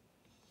know.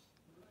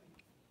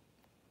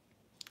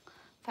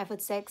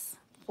 5'6",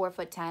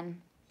 4'10".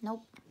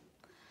 Nope.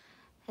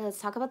 Hey, let's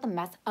talk about the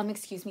mess.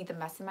 Excuse me, the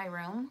mess in my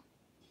room.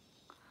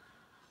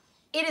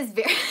 It is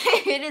very,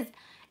 it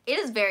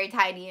is very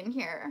tidy in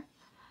here.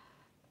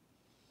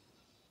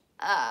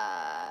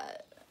 I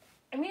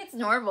mean, it's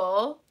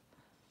normal.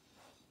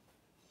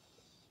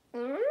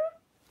 There's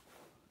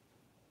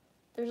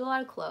a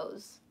lot of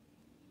clothes.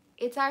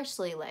 It's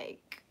actually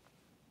like,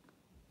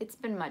 it's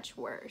been much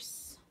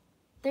worse.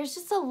 There's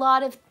just a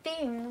lot of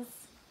things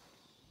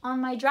on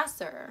my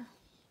dresser.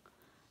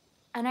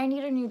 And I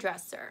need a new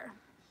dresser.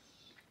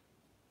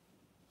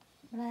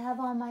 But I have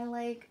all my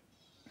like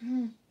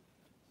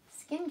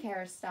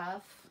skincare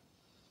stuff.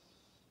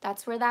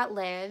 That's where that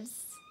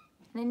lives.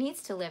 And it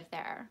needs to live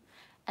there.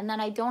 And then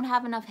I don't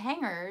have enough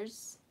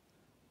hangers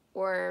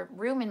or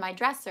room in my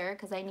dresser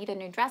because I need a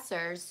new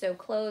dresser. So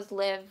clothes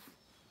live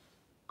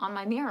on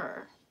my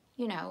mirror.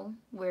 You know,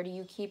 where do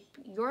you keep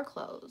your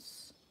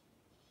clothes?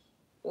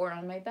 Or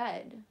on my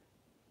bed?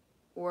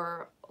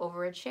 Or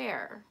over a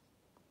chair?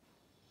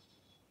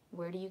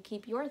 Where do you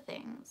keep your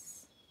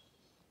things?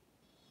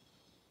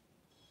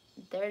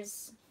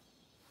 There's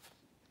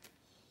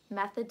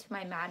method to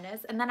my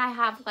madness. And then I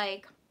have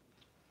like,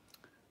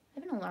 I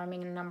have an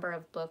alarming number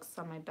of books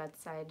on my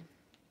bedside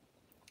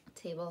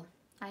table.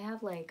 I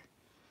have like,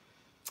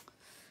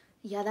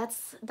 yeah,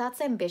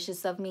 that's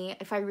ambitious of me.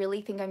 If I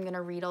really think I'm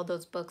gonna read all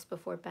those books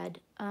before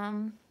bed,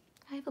 I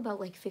have about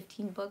like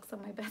 15 books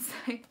on my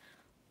bedside.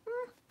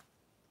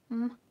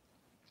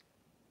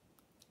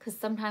 Because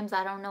sometimes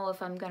I don't know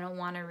if I'm gonna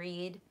want to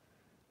read,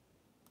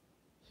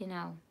 you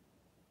know,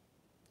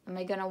 am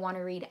I gonna want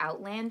to read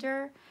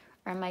Outlander,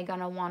 or am I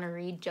gonna want to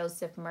read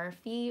Joseph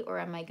Murphy, or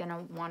am I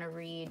gonna want to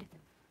read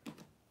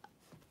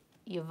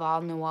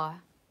Yuval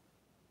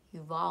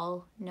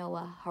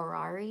Noah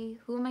Harari?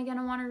 Who am I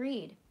gonna want to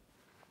read?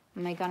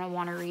 Am I gonna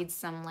want to read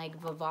some like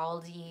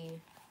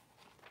Vivaldi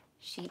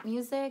sheet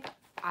music?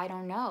 I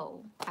don't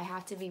know. I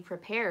have to be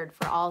prepared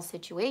for all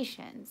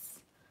situations.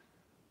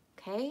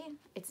 Okay?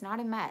 It's not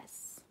a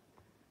mess.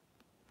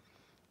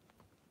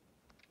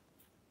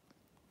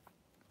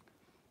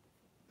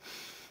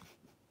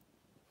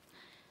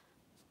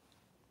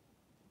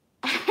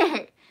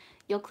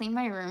 You'll clean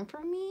my room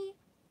for me?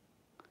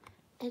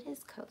 It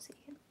is cozy.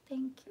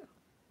 Thank you.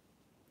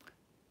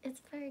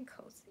 It's very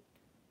cozy.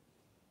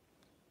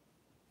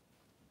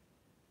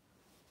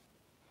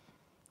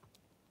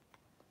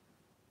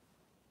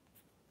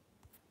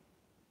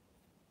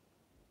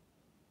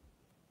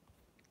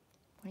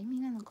 What do you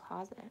mean in the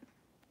closet?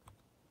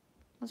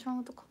 What's wrong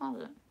with the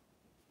closet?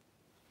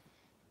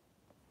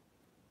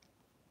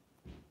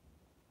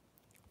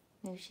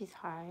 Maybe she's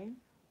high.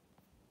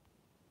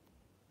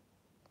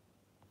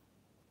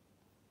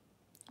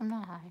 I'm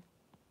not high.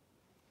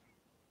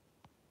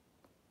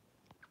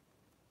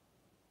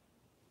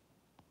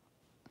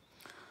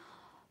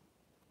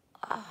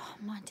 Oh,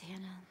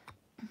 Montana.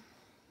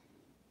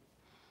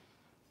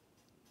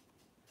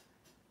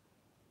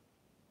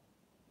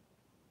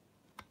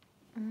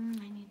 I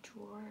need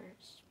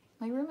drawers.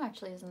 My room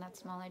actually isn't that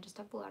small. I just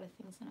have a lot of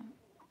things in it.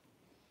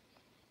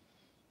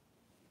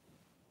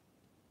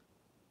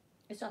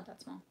 It's not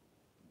that small.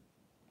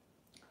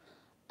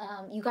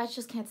 You guys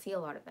just can't see a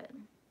lot of it.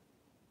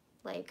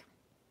 Like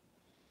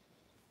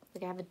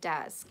I have a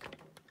desk.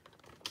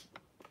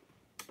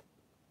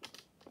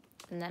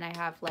 And then I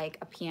have like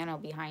a piano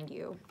behind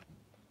you.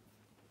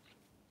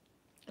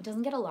 It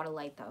doesn't get a lot of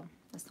light though.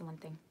 That's the one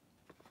thing.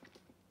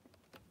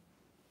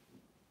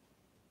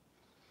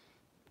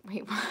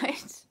 Wait,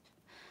 what?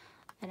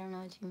 I don't know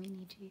what you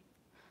mean, E.G.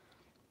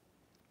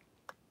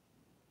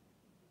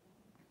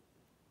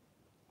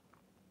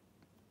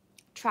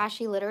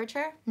 Trashy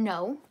literature?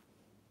 No.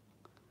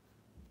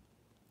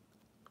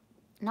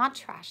 Not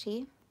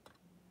trashy.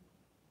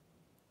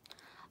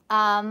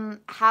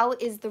 How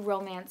is the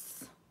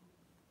romance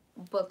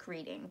book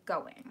reading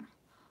going?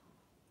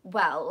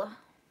 Well,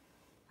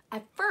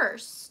 at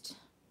first,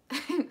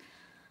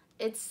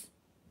 it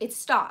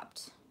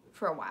stopped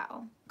for a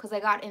while because I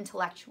got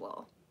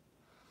intellectual.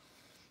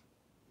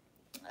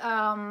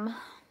 And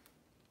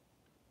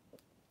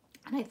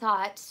I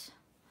thought,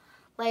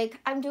 like,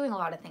 I'm doing a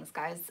lot of things,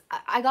 guys.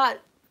 I got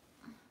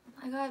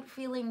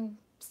feeling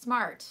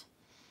smart,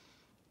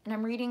 and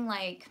I'm reading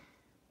like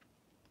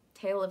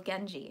Tale of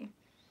Genji,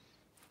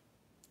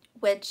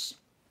 which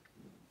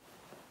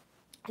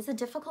is a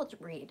difficult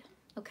read,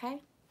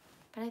 okay?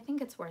 But I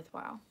think it's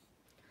worthwhile.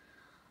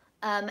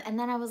 And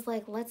then I was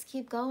like, let's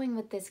keep going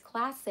with this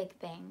classic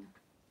thing.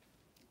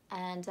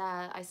 And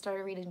I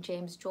started reading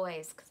James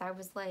Joyce because I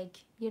was like,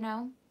 you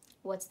know,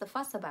 what's the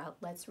fuss about?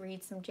 Let's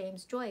read some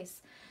James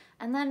Joyce.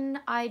 And then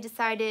I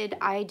decided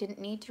I didn't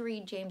need to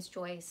read James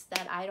Joyce,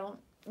 that I don't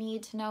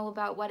need to know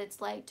about what it's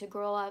like to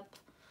grow up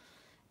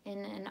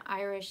in an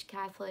Irish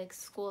Catholic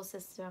school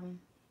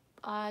system.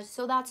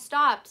 So that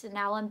stopped, and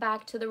now I'm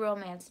back to the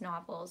romance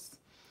novels.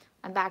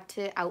 I'm back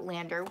to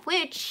Outlander,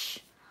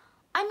 which,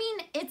 I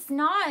mean, it's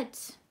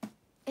not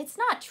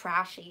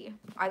trashy.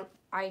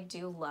 I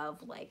do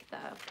love like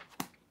the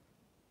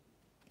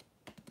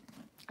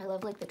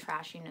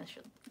trashiness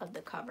of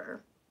the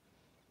cover.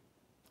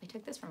 I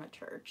took this from a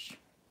church,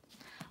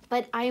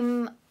 but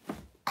I'm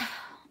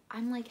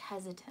like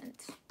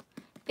hesitant.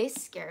 This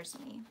scares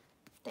me.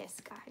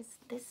 This, guys,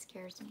 this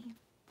scares me.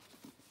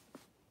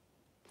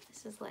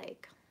 This is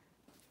like,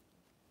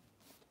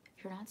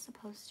 you're not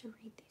supposed to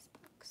read these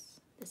books.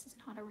 This is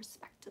not a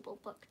respectable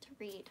book to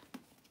read.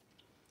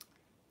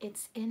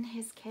 It's In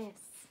His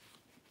Kiss.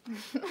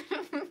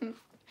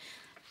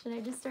 Should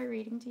I just start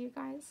reading to you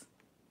guys?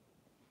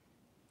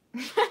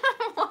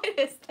 What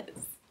is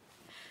this?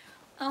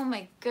 Oh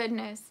my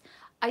goodness.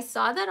 I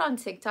saw that on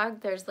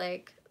TikTok. There's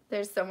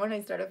someone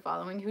I started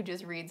following who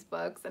just reads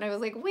books. And I was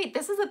like, wait,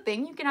 this is a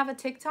thing? You can have a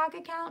TikTok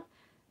account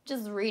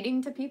just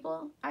reading to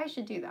people? I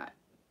should do that.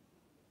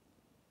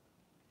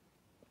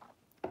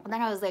 And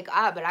then I was like,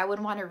 ah, but I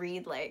wouldn't want to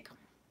read like,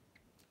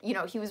 you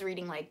know, he was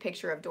reading like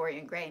Picture of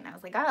Dorian Gray, and I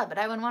was like, ah, but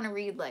I wouldn't want to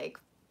read like,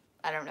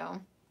 I don't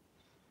know,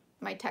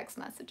 my text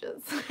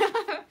messages.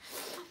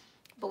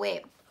 But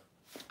wait,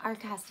 our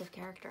cast of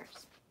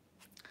characters.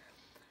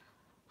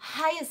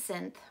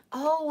 Hyacinth.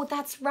 Oh,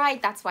 that's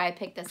right. That's why I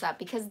picked this up,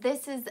 because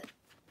this is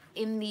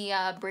in the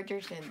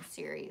Bridgerton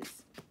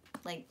series.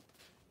 Like,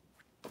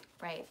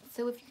 right.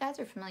 So if you guys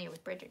are familiar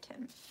with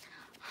Bridgerton,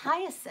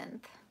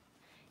 Hyacinth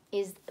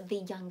is the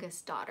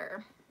youngest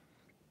daughter.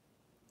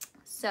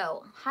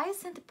 So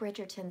Hyacinth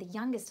Bridgerton, the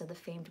youngest of the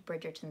famed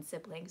Bridgerton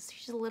siblings,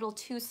 she's a little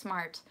too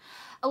smart,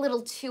 a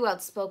little too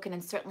outspoken,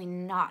 and certainly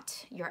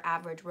not your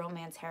average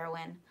romance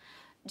heroine.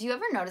 Do you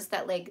ever notice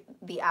that, like,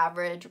 the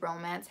average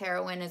romance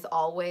heroine is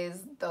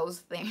always those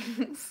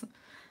things?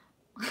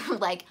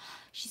 Like,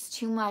 she's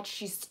too much,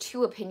 she's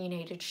too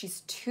opinionated,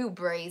 she's too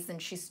brazen,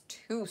 she's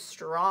too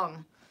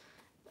strong.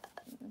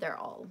 They're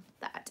all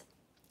that.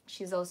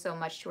 She's also,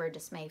 much to her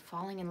dismay,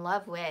 falling in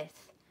love with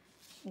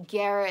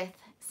Gareth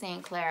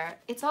St. Clair.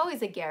 It's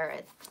always a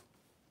Gareth.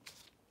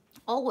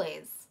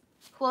 Always.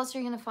 Who else are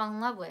you going to fall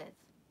in love with?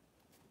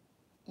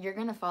 You're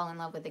going to fall in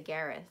love with a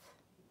Gareth.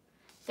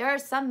 There are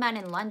some men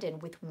in London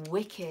with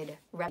wicked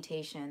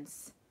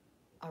reputations.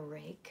 A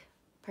rake,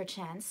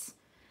 perchance.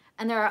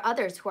 And there are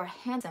others who are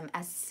handsome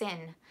as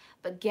sin.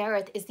 But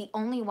Gareth is the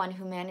only one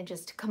who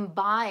manages to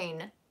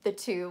combine the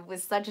two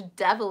with such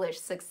devilish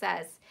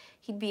success.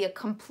 He'd be a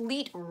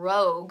complete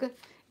rogue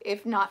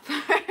if not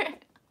for...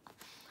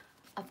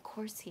 Of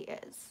course he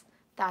is.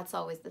 That's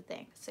always the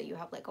thing. So you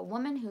have like a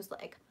woman who's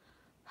like,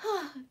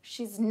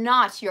 she's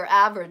not your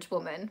average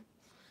woman.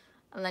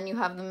 And then you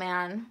have the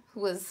man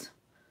who is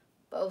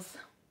both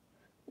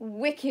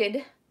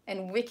wicked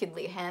and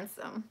wickedly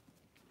handsome.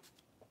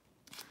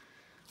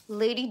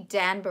 Lady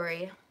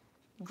Danbury,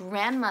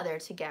 grandmother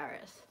to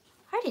Gareth.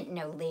 I didn't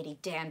know Lady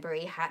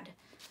Danbury had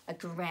a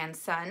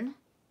grandson.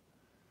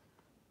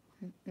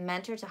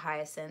 Mentor to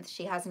Hyacinth.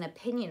 She has an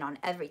opinion on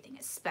everything,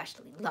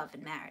 especially love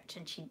and marriage,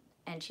 and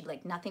she'd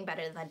like nothing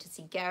better than to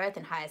see Gareth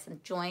and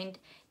Hyacinth joined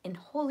in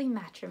holy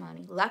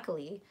matrimony.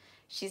 Luckily,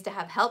 she's to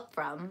have help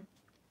from...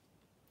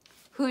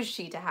 Who's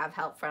she to have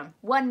help from?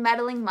 One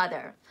meddling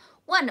mother,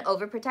 one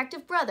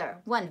overprotective brother,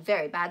 one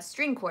very bad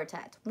string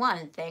quartet,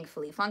 one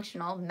thankfully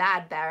functional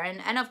mad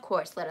baron, and of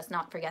course, let us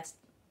not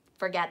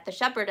forget the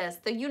shepherdess,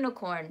 the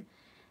unicorn,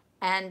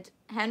 and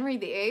Henry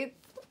VIII.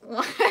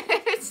 What?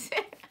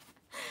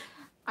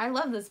 I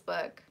love this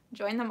book.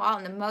 Join them all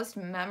in the most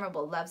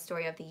memorable love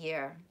story of the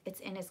year.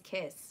 It's In His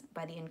Kiss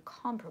by the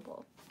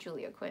incomparable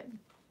Julia Quinn.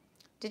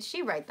 Did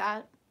she write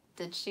that?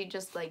 Did she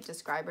just like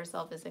describe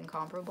herself as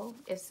incomparable?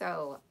 If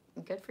so,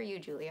 good for you,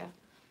 Julia.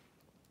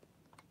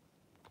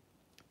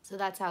 So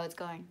that's how it's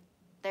going.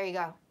 There you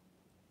go.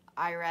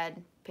 I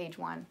read page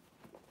 1.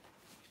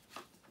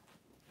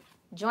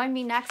 Join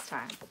me next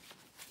time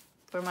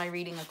for my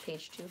reading of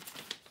page 2.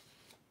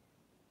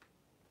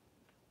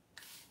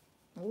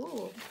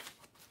 Ooh.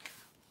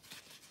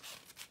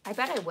 I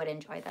bet I would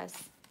enjoy this.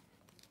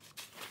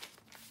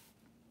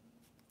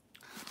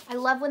 I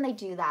love when they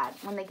do that,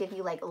 when they give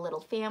you like a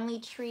little family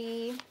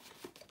tree. Is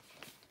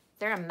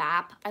there a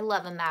map? I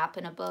love a map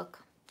in a book.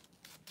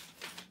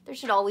 There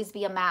should always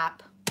be a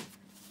map.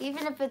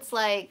 Even if it's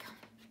like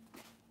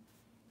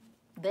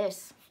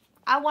this.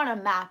 I want a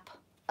map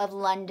of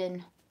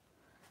London.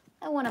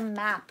 I want a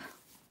map.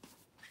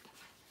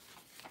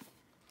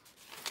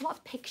 I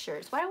want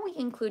pictures. Why don't we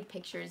include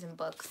pictures in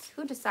books?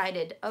 Who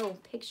decided, oh,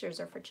 pictures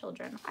are for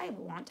children? I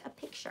want a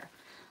picture.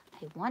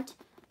 I want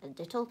a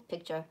little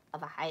picture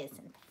of a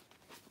hyacinth.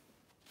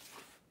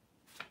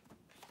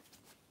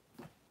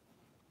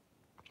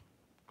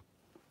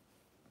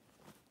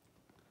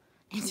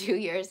 In 2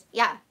 years.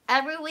 Yeah,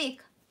 every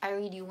week I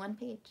read you 1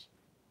 page.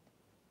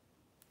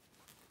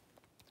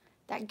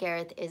 That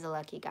Gareth is a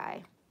lucky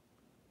guy.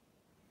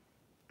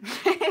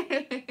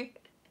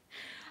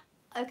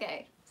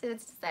 Okay, so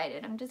it's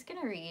decided. I'm just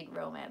gonna read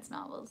romance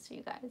novels to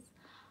you guys.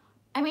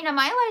 I mean, am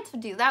I allowed to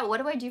do that? What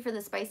do I do for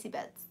the spicy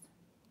bits?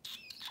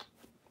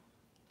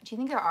 Do you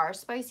think there are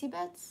spicy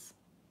bits?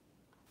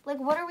 Like,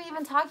 what are we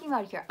even talking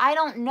about here? I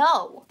don't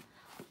know.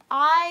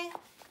 I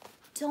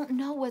don't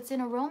know what's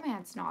in a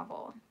romance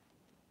novel.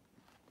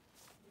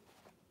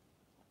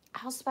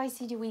 How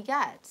spicy do we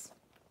get?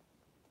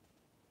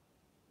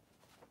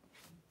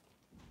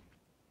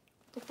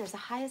 Look, there's a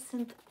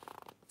hyacinth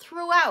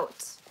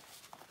throughout.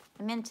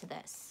 I'm into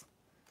this.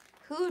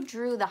 Who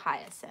drew the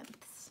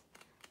hyacinths?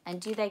 And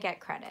do they get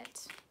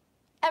credit?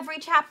 Every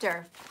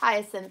chapter,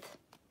 hyacinth.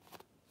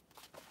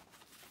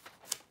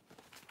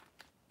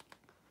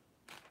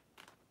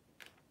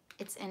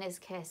 It's In His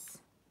Kiss.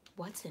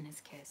 What's in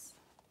his kiss?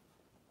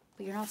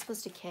 But you're not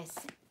supposed to kiss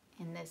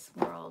in this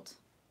world.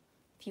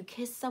 If you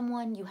kiss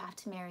someone, you have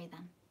to marry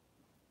them.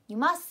 You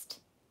must.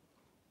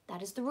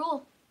 That is the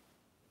rule.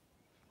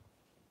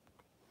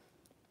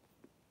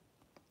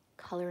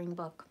 Coloring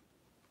book.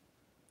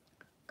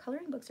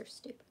 Coloring books are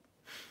stupid.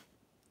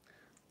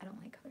 I don't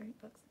like coloring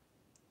books.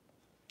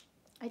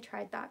 I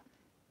tried that.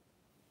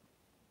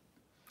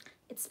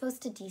 It's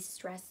supposed to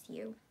de-stress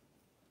you.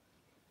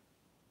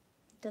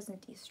 It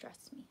doesn't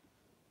de-stress me.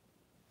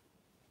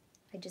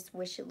 I just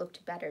wish it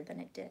looked better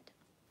than it did.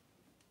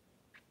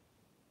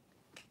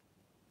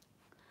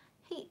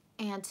 Hey,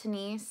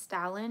 Anthony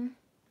Stalin,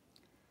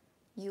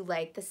 you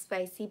like the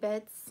spicy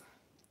bits?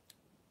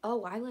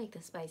 Oh, I like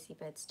the spicy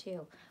bits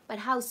too. But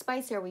how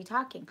spicy are we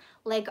talking?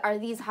 Like, are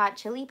these hot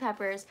chili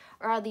peppers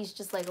or are these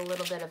just like a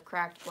little bit of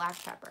cracked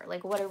black pepper?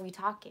 Like, what are we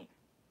talking?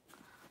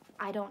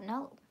 I don't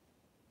know.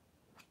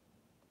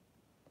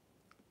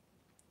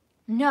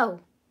 No.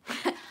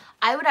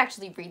 I would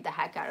actually read the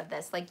heck out of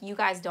this. Like, you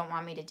guys don't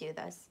want me to do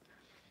this.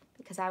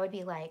 Because I would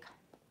be like,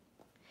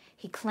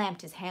 he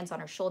clamped his hands on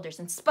her shoulders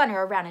and spun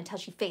her around until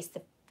she faced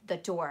the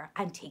door.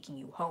 I'm taking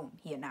you home,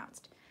 he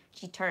announced.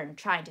 She turned,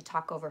 trying to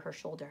talk over her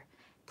shoulder.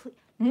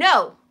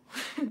 No!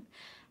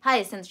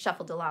 Hyacinth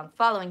shuffled along,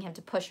 following him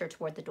to push her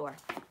toward the door.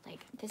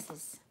 Like, this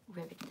is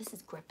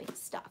gripping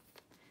stuff.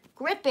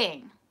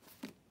 Gripping!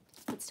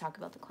 Let's talk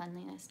about the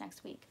cleanliness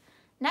next week.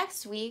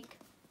 Next week,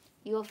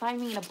 you will find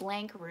me in a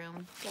blank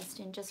room,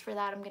 Justin. Just for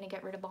that, I'm going to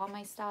get rid of all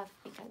my stuff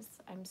because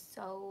I'm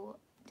so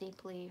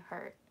deeply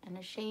hurt and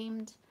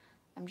ashamed.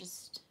 I'm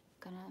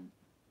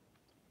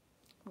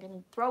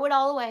gonna throw it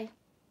all away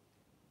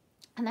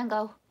and then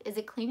go, is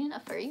it clean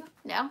enough for you?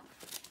 No?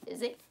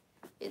 Is it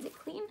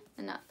clean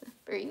enough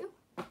for you?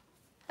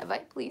 Have I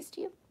pleased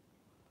you?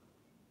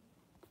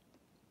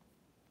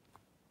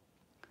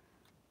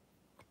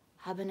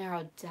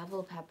 Habanero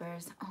devil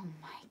peppers. Oh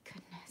my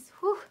goodness.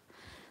 Whew.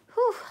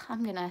 Whew.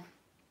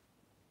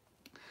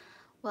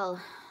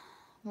 Well,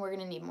 we're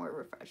gonna need more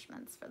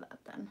refreshments for that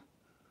then.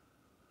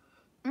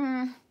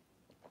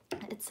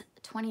 It's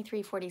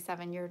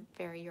 23:47. You're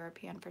very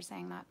European for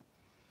saying that.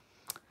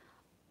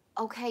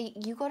 Okay,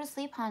 you go to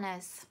sleep,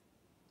 Hannes.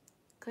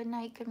 Good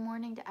night, good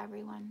morning to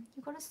everyone.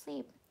 You go to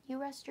sleep. You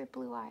rest your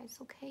blue eyes,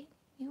 okay?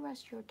 You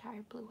rest your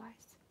tired blue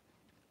eyes.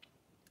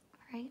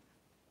 All right?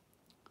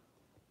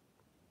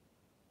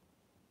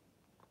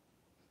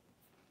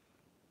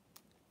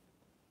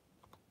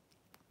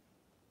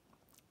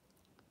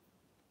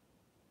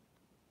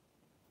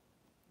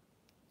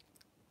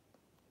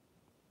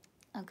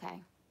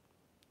 Okay.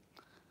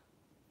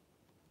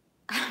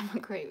 I'm a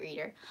great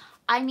reader.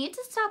 I need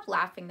to stop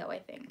laughing though, I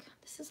think.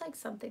 This is like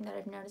something that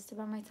I've noticed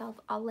about myself.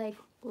 I'll like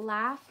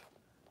laugh.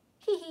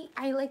 Hee hee.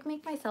 I like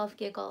make myself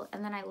giggle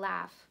and then I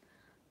laugh.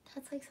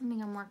 That's like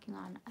something I'm working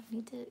on. I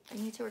need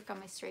to work on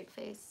my straight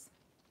face.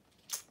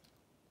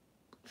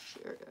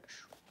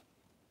 Serious.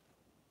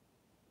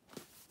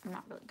 I'm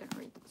not really gonna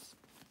read this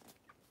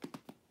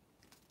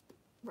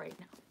right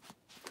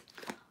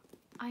now.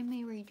 I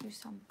may read you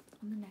some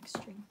on the next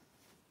stream.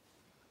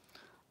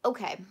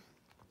 Okay.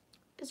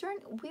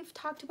 We've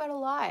talked about a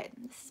lot.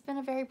 This has been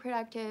a very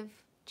productive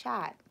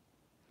chat.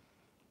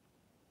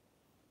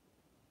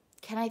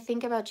 Can I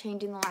think about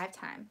changing the live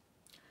time?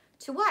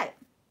 To what?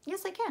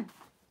 Yes, I can.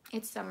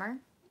 It's summer.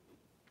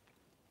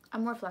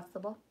 I'm more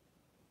flexible.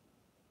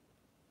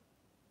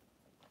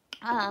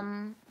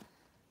 At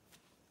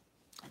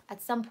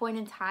some point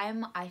in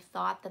time, I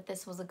thought that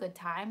this was a good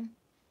time.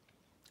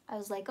 I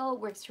was like, oh, it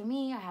works for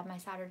me. I have my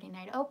Saturday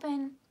night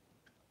open.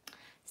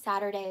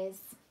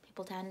 Saturdays,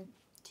 people tend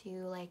to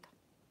like,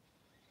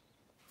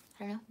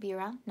 I don't know, be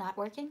around, not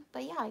working.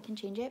 But yeah, I can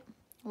change it.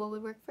 What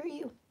would work for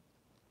you?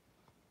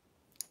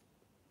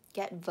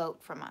 Get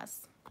vote from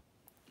us.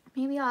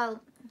 Maybe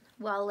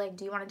like,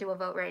 do you want to do a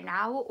vote right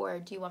now? Or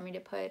do you want me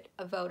to put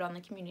a vote on the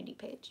community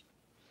page?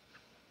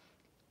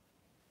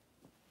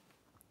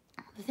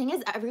 The thing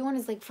is, everyone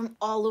is like from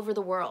all over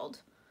the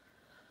world.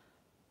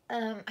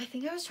 I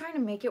think I was trying to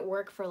make it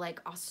work for like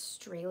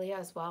Australia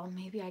as well.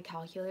 Maybe I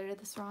calculated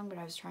this wrong, but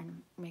I was trying to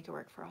make it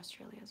work for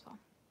Australia as well.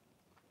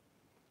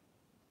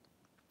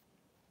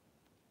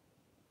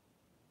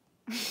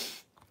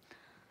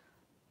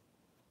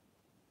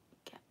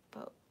 Get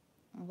vote.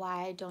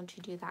 Why don't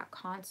you do that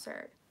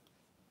concert?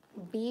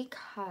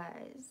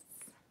 Because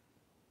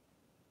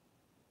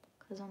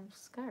I'm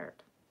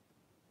scared.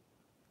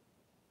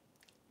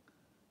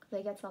 Because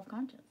I get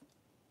self-conscious.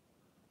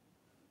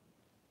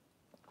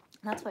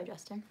 That's why,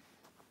 Justin.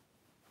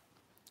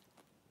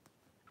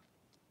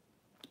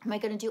 Am I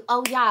gonna do?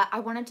 Oh yeah,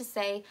 I wanted to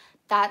say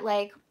that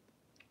like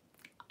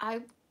I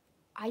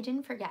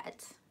didn't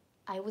forget.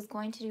 I was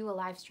going to do a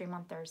live stream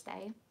on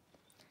Thursday,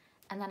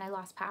 and then I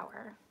lost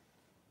power.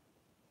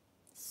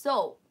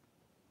 So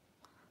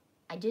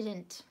I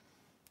didn't,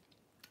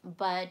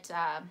 but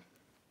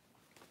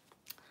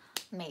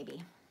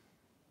maybe.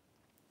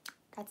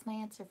 That's my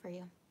answer for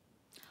you.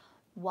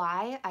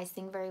 Why? I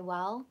sing very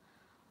well.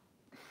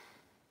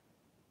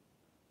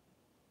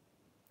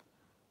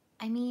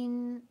 I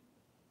mean,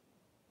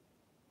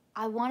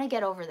 I want to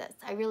get over this.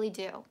 I really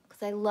do.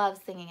 Because I love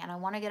singing and I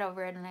want to get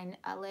over it. And I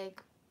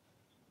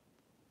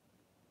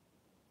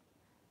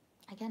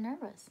get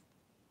nervous.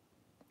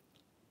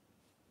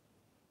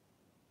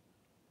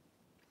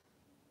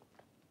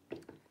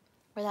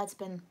 Or that's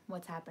been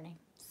what's happening.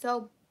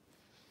 So,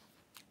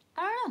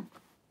 I don't know.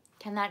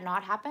 Can that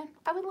not happen?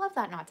 I would love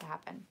that not to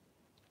happen.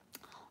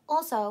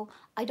 Also,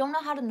 I don't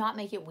know how to not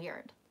make it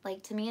weird.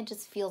 Like, to me, it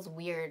just feels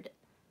weird.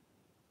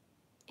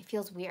 It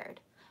feels weird.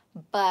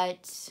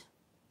 But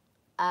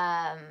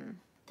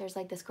there's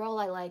like this girl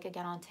I like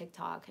again on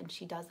TikTok, and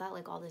she does that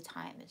like all the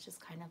time. It's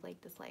just kind of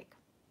like this like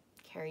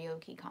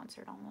karaoke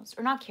concert almost,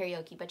 or not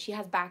karaoke, but she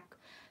has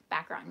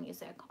background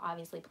music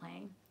obviously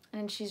playing,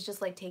 and she's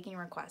just like taking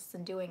requests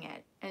and doing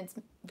it, and it's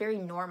very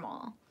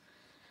normal.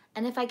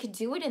 And if I could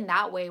do it in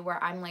that way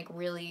where I'm like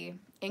really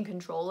in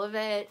control of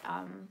it,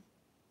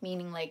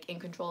 meaning like in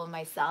control of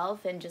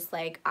myself and just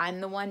like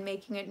I'm the one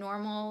making it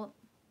normal,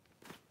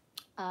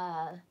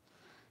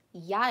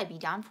 yeah, I'd be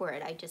down for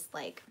it. I just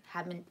like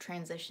haven't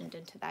transitioned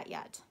into that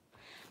yet.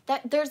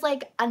 That there's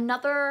like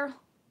another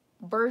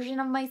version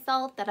of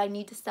myself that I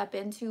need to step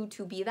into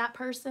to be that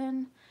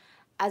person,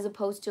 as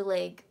opposed to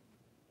like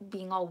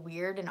being all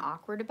weird and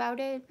awkward about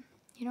it.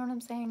 You know what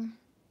I'm saying?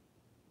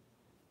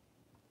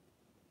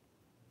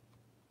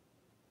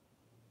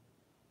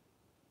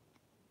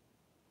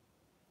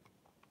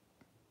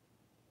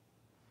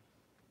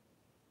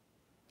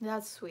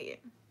 That's sweet.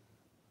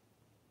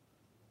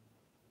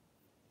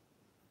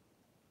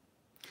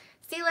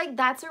 See, like,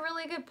 that's a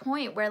really good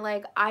point where,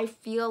 like, I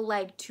feel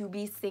like to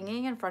be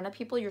singing in front of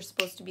people, you're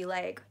supposed to be,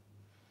 like,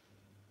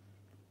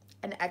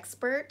 an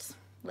expert.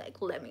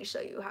 Like, let me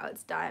show you how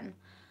it's done.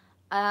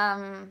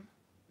 And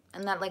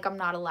that, like, I'm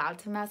not allowed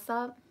to mess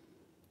up.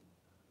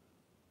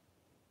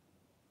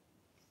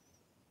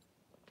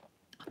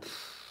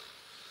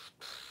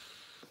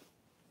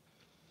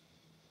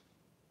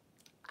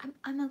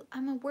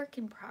 I'm a work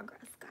in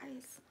progress,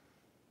 guys.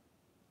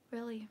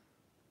 Really.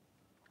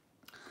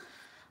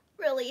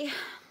 Really.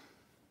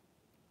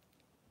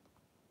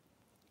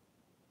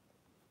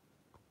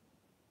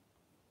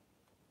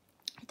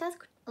 It does,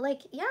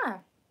 like, yeah.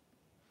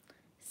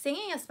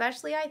 Singing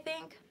especially, I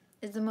think,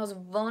 is the most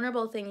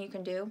vulnerable thing you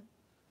can do.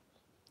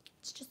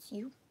 It's just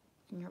you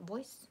and your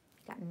voice.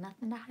 You got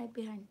nothing to hide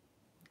behind.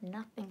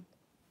 Nothing.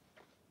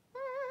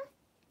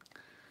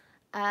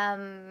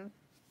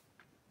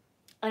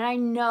 And I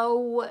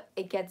know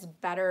it gets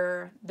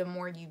better the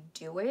more you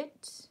do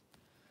it.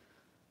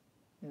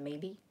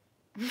 Maybe.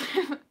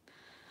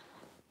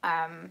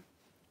 I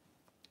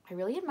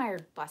really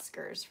admired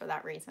buskers for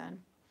that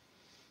reason.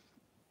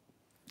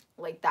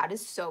 Like, that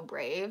is so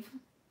brave,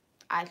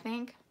 I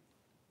think,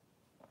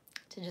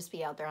 to just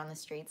be out there on the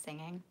street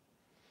singing.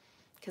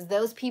 Because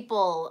those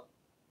people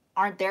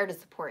aren't there to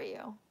support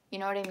you. You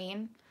know what I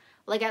mean?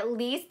 Like, at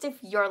least if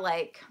you're,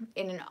 like,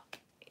 I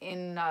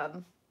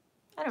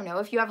don't know,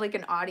 if you have, like,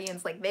 an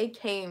audience, like, they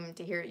came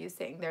to hear you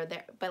sing, they're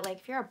there. But, like,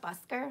 if you're a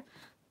busker,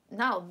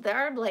 no,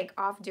 they're, like,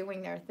 off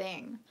doing their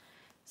thing.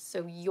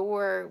 So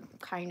you're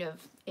kind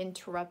of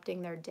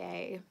interrupting their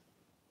day,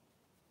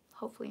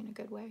 hopefully in a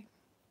good way.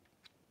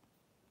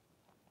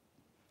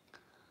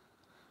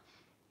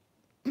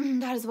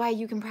 That is why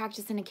you can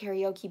practice in a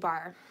karaoke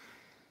bar.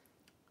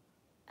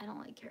 I don't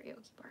like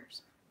karaoke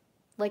bars.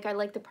 Like, I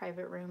like the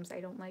private rooms. I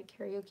don't like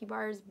karaoke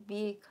bars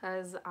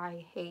because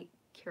I hate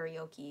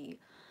karaoke.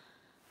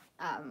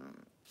 I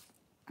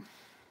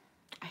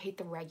hate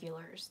the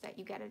regulars that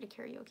you get at a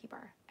karaoke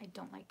bar. I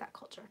don't like that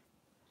culture.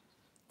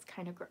 It's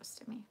kind of gross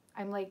to me.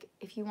 I'm like,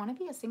 if you want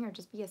to be a singer,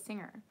 just be a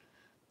singer.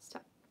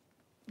 Stop.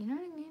 You know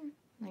what I mean?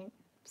 Like,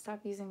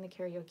 stop using the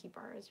karaoke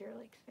bar as your,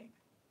 like, thing.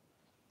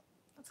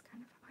 That's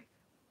kind of how I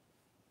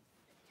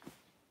feel.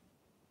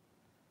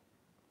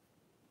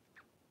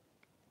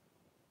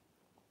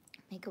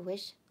 Make a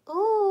wish.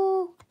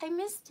 Oh, I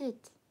missed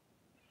it.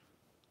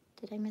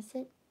 Did I miss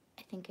it?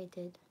 I think I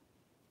did.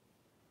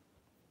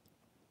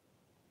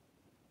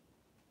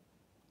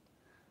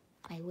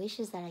 My wish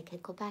is that I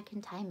could go back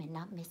in time and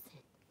not miss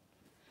it.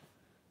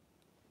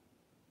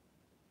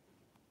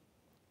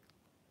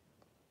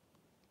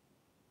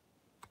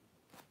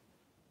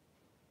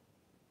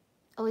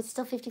 Oh, it's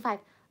still 55.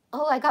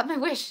 Oh, I got my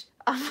wish.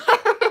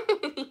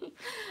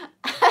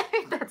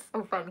 That's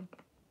so funny.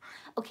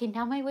 Okay,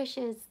 now my wish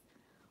is...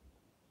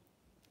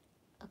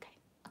 Okay.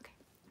 I'm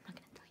not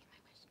going to tell you my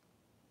wish.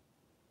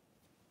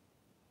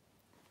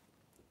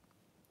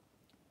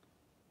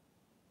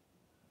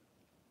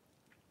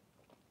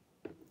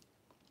 I'm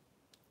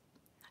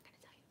not going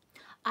to tell you.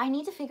 I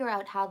need to figure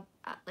out how,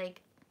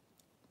 like,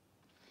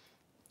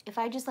 if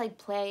I just, like,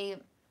 play,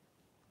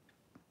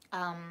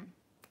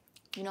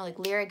 you know, like,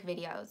 lyric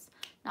videos.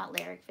 Not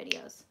lyric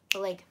videos,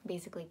 but, like,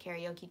 basically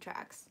karaoke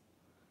tracks.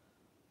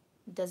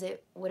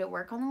 Would it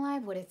work on the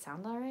live? Would it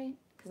sound all right?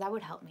 Because that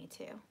would help me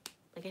too.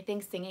 Like, I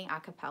think singing a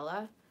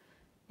cappella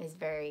is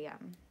very,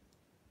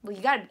 well,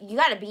 you gotta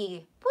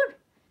be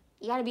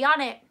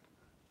on it.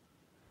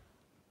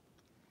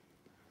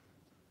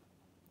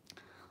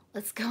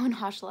 Let's go in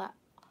Hochelaga.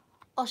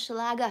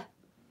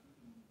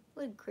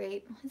 What a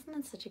great, isn't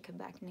that such a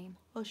Quebec name?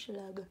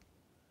 Hochelaga.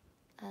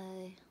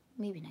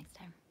 Maybe next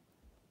time.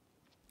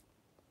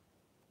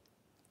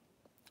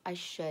 I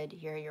should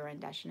hear your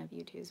rendition of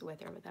U2's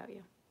With or Without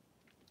You.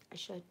 I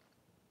should.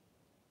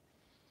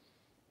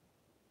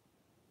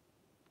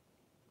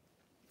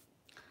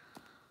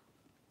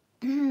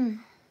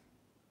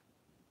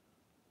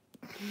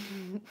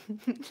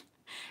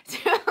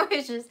 Two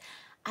wishes.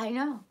 I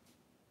know.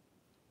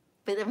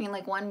 But I mean,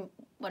 like, one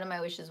of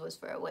my wishes was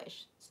for a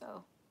wish,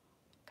 so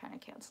kind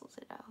of cancels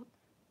it out.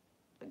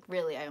 Like,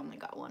 really, I only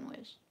got one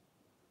wish.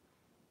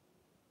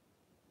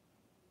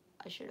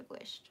 I should have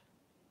wished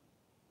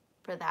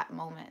for that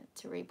moment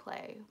to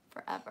replay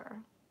forever.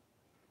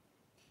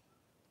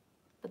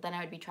 But then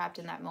I would be trapped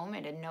in that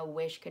moment and no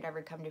wish could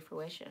ever come to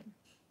fruition.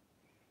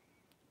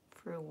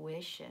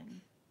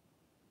 Fruition.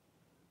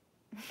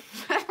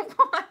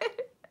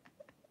 What?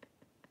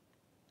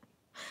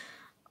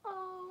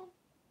 Oh.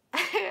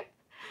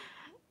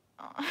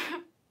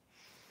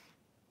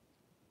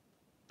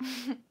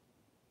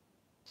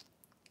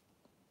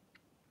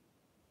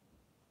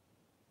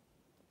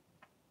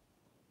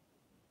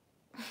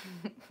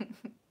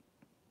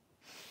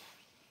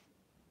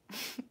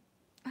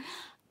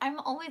 I'm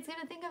always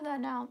gonna think of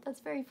that now. That's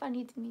very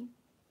funny to me.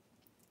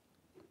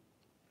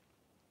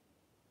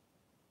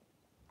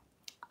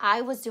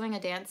 I was doing a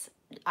dance.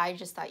 I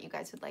just thought you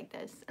guys would like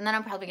this. And then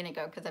I'm probably gonna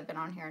go because I've been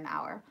on here an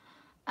hour.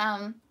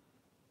 I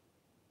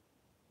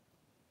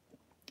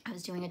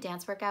was doing a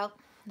dance workout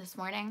this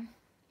morning.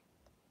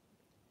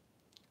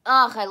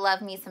 Ugh, I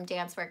love me some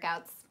dance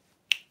workouts.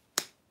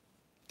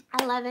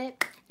 I love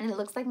it. And it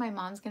looks like my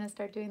mom's gonna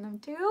start doing them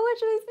too,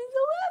 which makes me so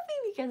happy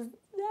because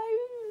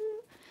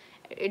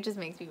it just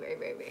makes me very,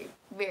 very, very,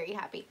 very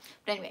happy.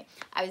 But anyway,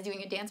 I was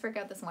doing a dance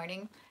workout this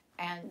morning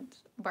and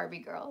Barbie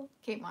Girl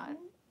came on.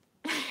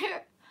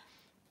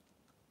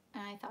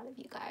 And I thought of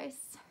you guys.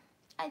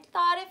 I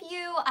thought of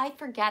you. I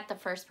forget the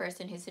first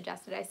person who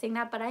suggested I sing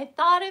that, but I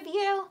thought of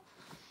you.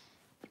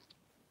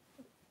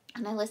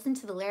 And I listened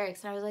to the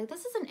lyrics and I was like,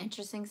 this is an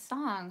interesting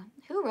song.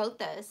 Who wrote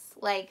this?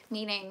 Like,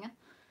 meaning,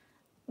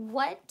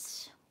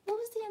 what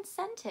was the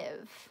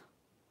incentive?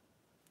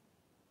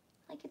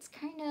 Like, it's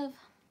kind of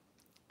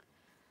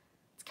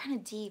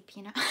deep,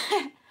 you know?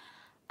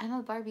 I'm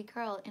a Barbie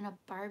girl in a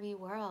Barbie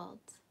world.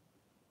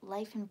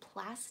 Life in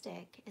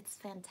plastic. It's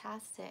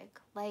fantastic.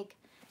 Like,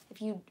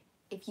 if you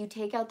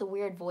take out the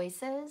weird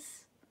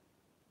voices,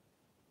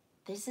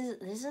 this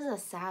is a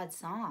sad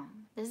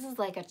song. This is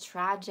like a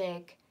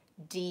tragic,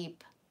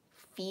 deep,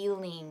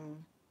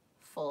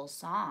 feeling-full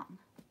song.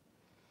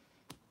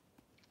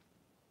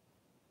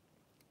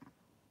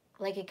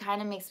 Like, it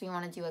kind of makes me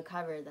want to do a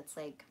cover that's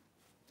like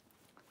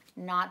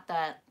not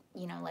that,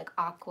 you know, like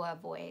Aqua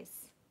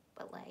voice,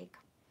 but like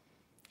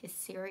is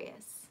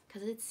serious,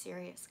 because it's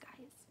serious,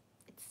 guys.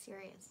 It's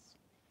serious.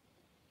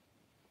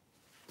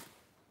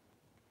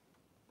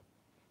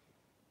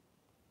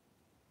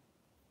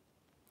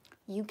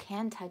 You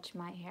can touch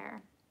my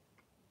hair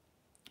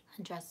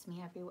and dress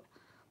me everywhere.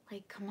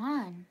 Like, come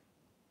on.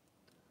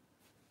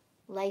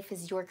 Life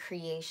is your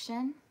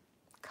creation.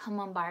 Come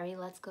on, Barbie.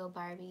 Let's go,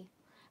 Barbie.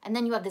 And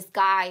then you have this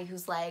guy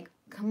who's like,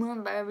 come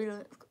on, Barbie.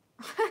 Let's go.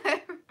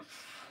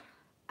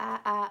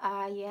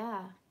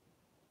 Yeah.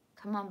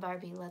 Come on,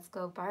 Barbie. Let's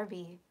go,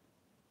 Barbie.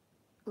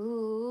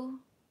 Ooh.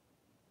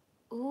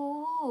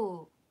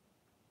 Ooh.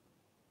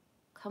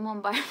 Come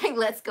on, Barbie.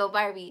 Let's go,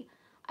 Barbie.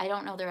 I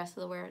don't know the rest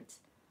of the words.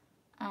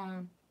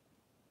 I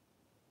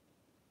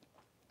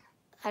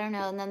don't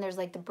know. And then there's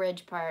like the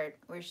bridge part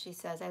where she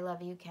says, I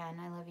love you, Ken.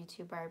 I love you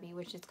too, Barbie,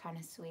 which is kind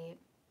of sweet.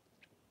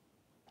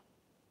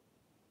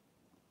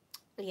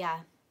 But yeah,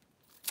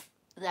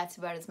 that's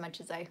about as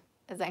much as I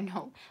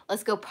know.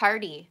 Let's go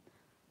party.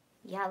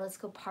 Yeah, let's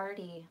go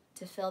party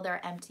to fill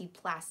their empty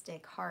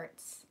plastic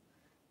hearts.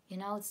 You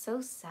know, it's so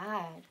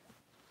sad.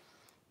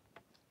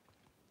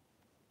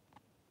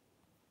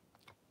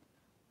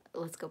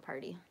 Let's go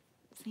party.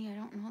 See, I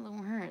don't know the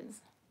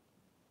words.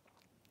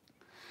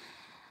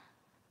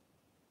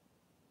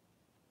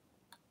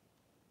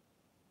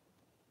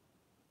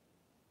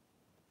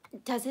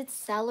 Does it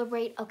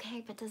celebrate,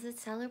 okay, but does it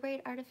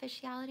celebrate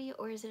artificiality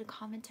or is it a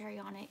commentary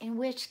on it? In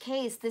which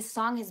case, this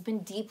song has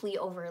been deeply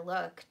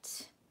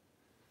overlooked.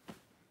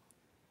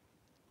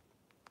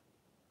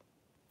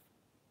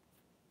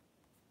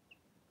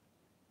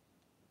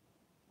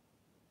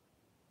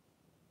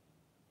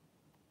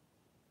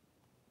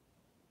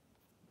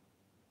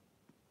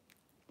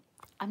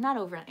 I'm not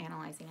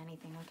over-analyzing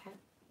anything, okay?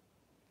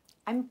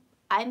 I'm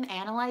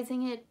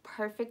analyzing it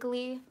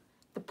perfectly,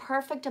 the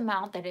perfect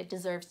amount that it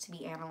deserves to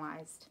be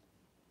analyzed.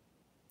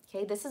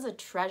 Okay, this is a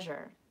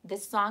treasure.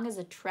 This song is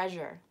a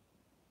treasure.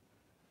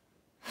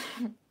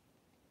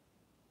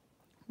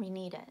 We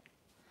need it.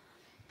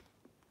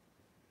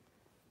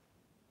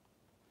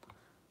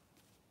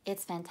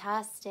 It's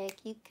fantastic.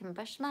 You can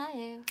brush my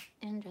hair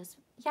and just,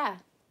 yeah.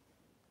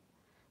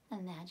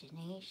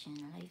 Imagination,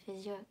 life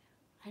is your,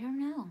 I don't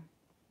know.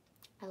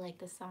 I like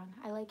this song.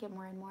 I like it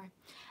more and more.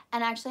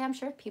 And actually, I'm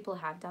sure people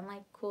have done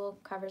like cool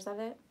covers of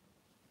it.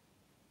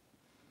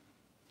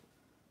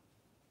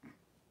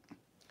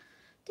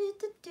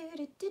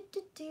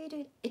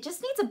 It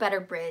just needs a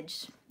better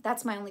bridge.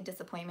 That's my only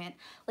disappointment.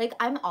 Like,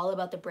 I'm all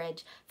about the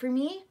bridge. For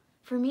me,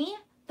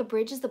 the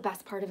bridge is the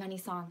best part of any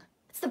song.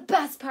 It's the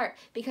best part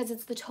because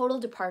it's the total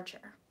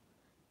departure.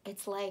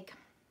 It's like,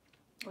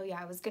 oh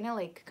yeah, I was gonna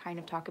like kind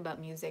of talk about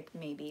music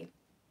maybe,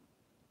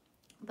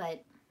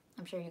 but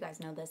I'm sure you guys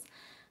know this.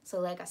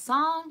 So like a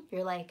song,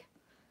 you're like,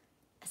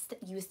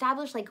 you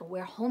establish like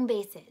where home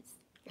base is.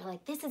 You're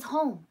like, this is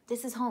home.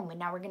 This is home. And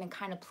now we're going to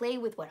kind of play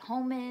with what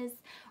home is.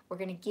 We're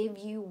going to give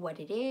you what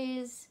it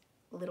is.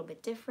 A little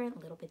bit different, a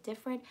little bit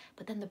different.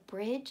 But then the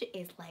bridge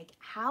is like,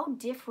 how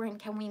different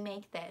can we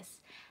make this?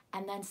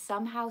 And then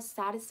somehow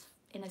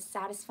in a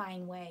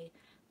satisfying way,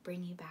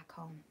 bring you back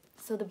home.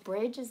 So the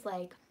bridge is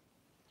like,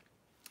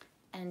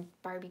 and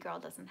Barbie Girl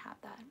doesn't have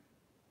that,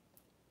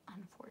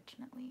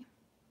 unfortunately.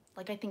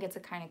 Like, I think it's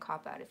a kind of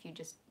cop-out if you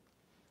just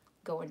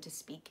go into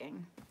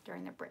speaking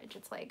during the bridge.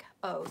 It's like,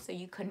 oh, so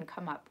you couldn't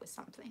come up with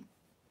something.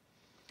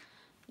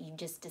 You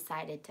just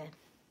decided to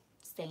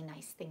say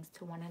nice things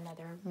to one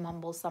another,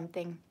 mumble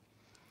something.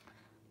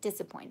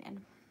 Disappointed.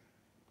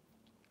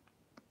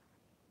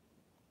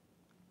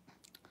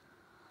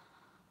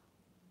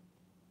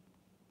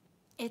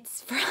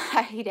 It's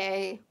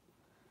Friday.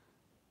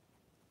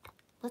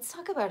 Let's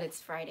talk about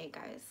It's Friday,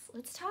 guys.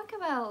 Let's talk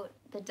about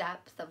the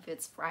depth of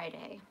It's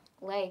Friday.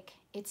 Like,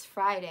 it's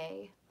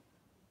Friday.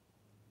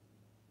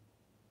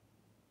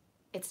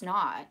 It's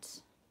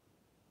not.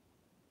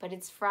 But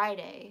it's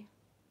Friday.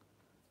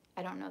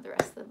 I don't know the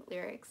rest of the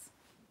lyrics.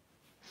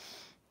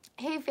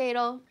 Hey,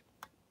 Fatal.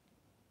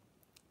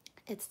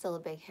 It's still a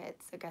big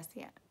hit, so guess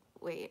yeah.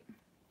 Wait.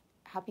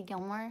 Happy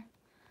Gilmore?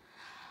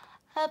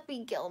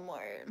 Happy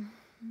Gilmore.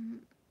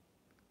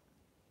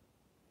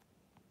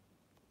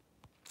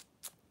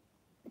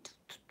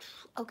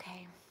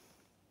 Okay.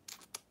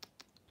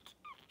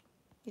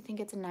 You think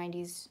it's a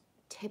 90s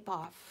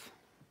tip-off?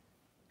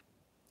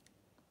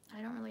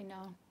 I don't really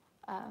know.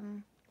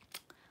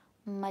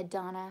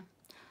 Madonna.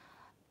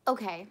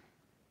 Okay.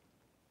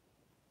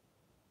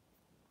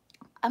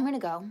 I'm gonna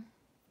go.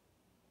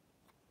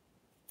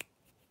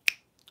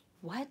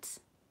 What?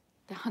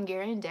 The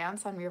Hungarian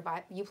dance on your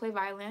you play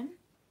violin?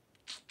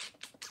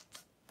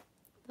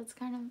 That's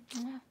kind of,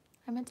 yeah,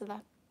 I'm into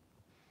that.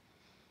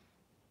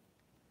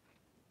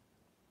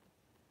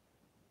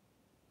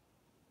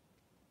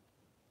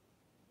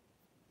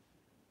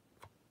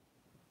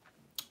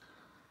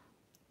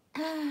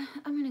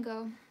 I'm gonna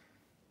go.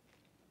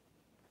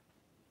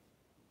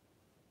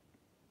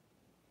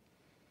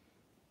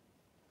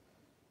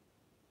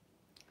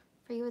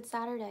 For you, it's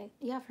Saturday.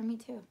 Yeah, for me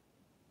too.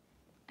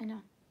 I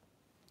know.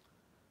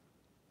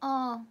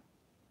 Oh,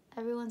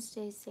 everyone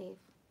stays safe.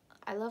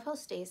 I love how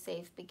stay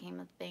safe became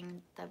a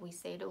thing that we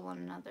say to one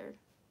another.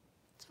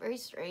 It's very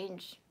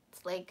strange.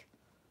 It's like,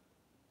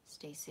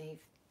 stay safe.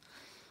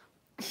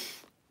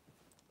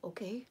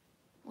 Okay,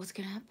 what's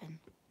gonna happen?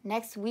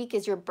 Next week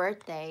is your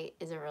birthday.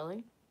 Is it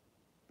really?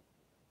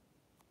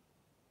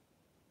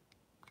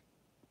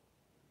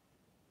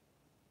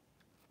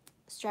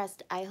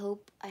 Stressed. I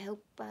hope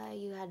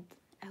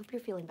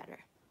you're feeling better.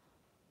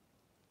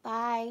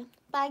 Bye.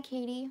 Bye,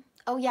 Katie.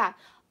 Oh yeah.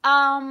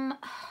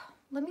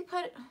 Let me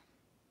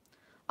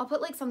I'll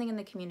put like something in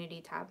the community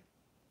tab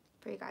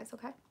for you guys,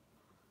 okay?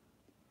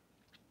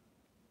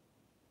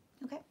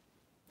 Okay.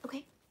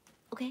 Okay.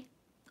 Okay.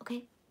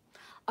 Okay.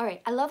 All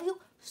right. I love you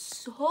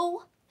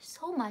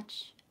so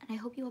much, and I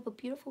hope you have a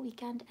beautiful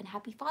weekend and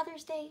happy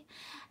Father's Day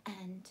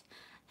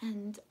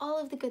and all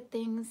of the good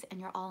things, and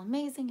you're all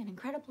amazing and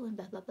incredible and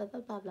blah blah blah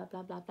blah blah blah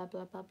blah blah blah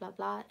blah blah blah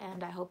blah.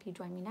 And I hope you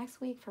join me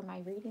next week for my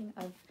reading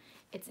of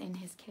It's in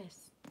His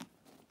Kiss.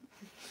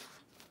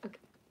 Okay.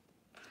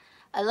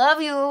 I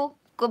love you.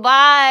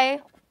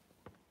 Goodbye.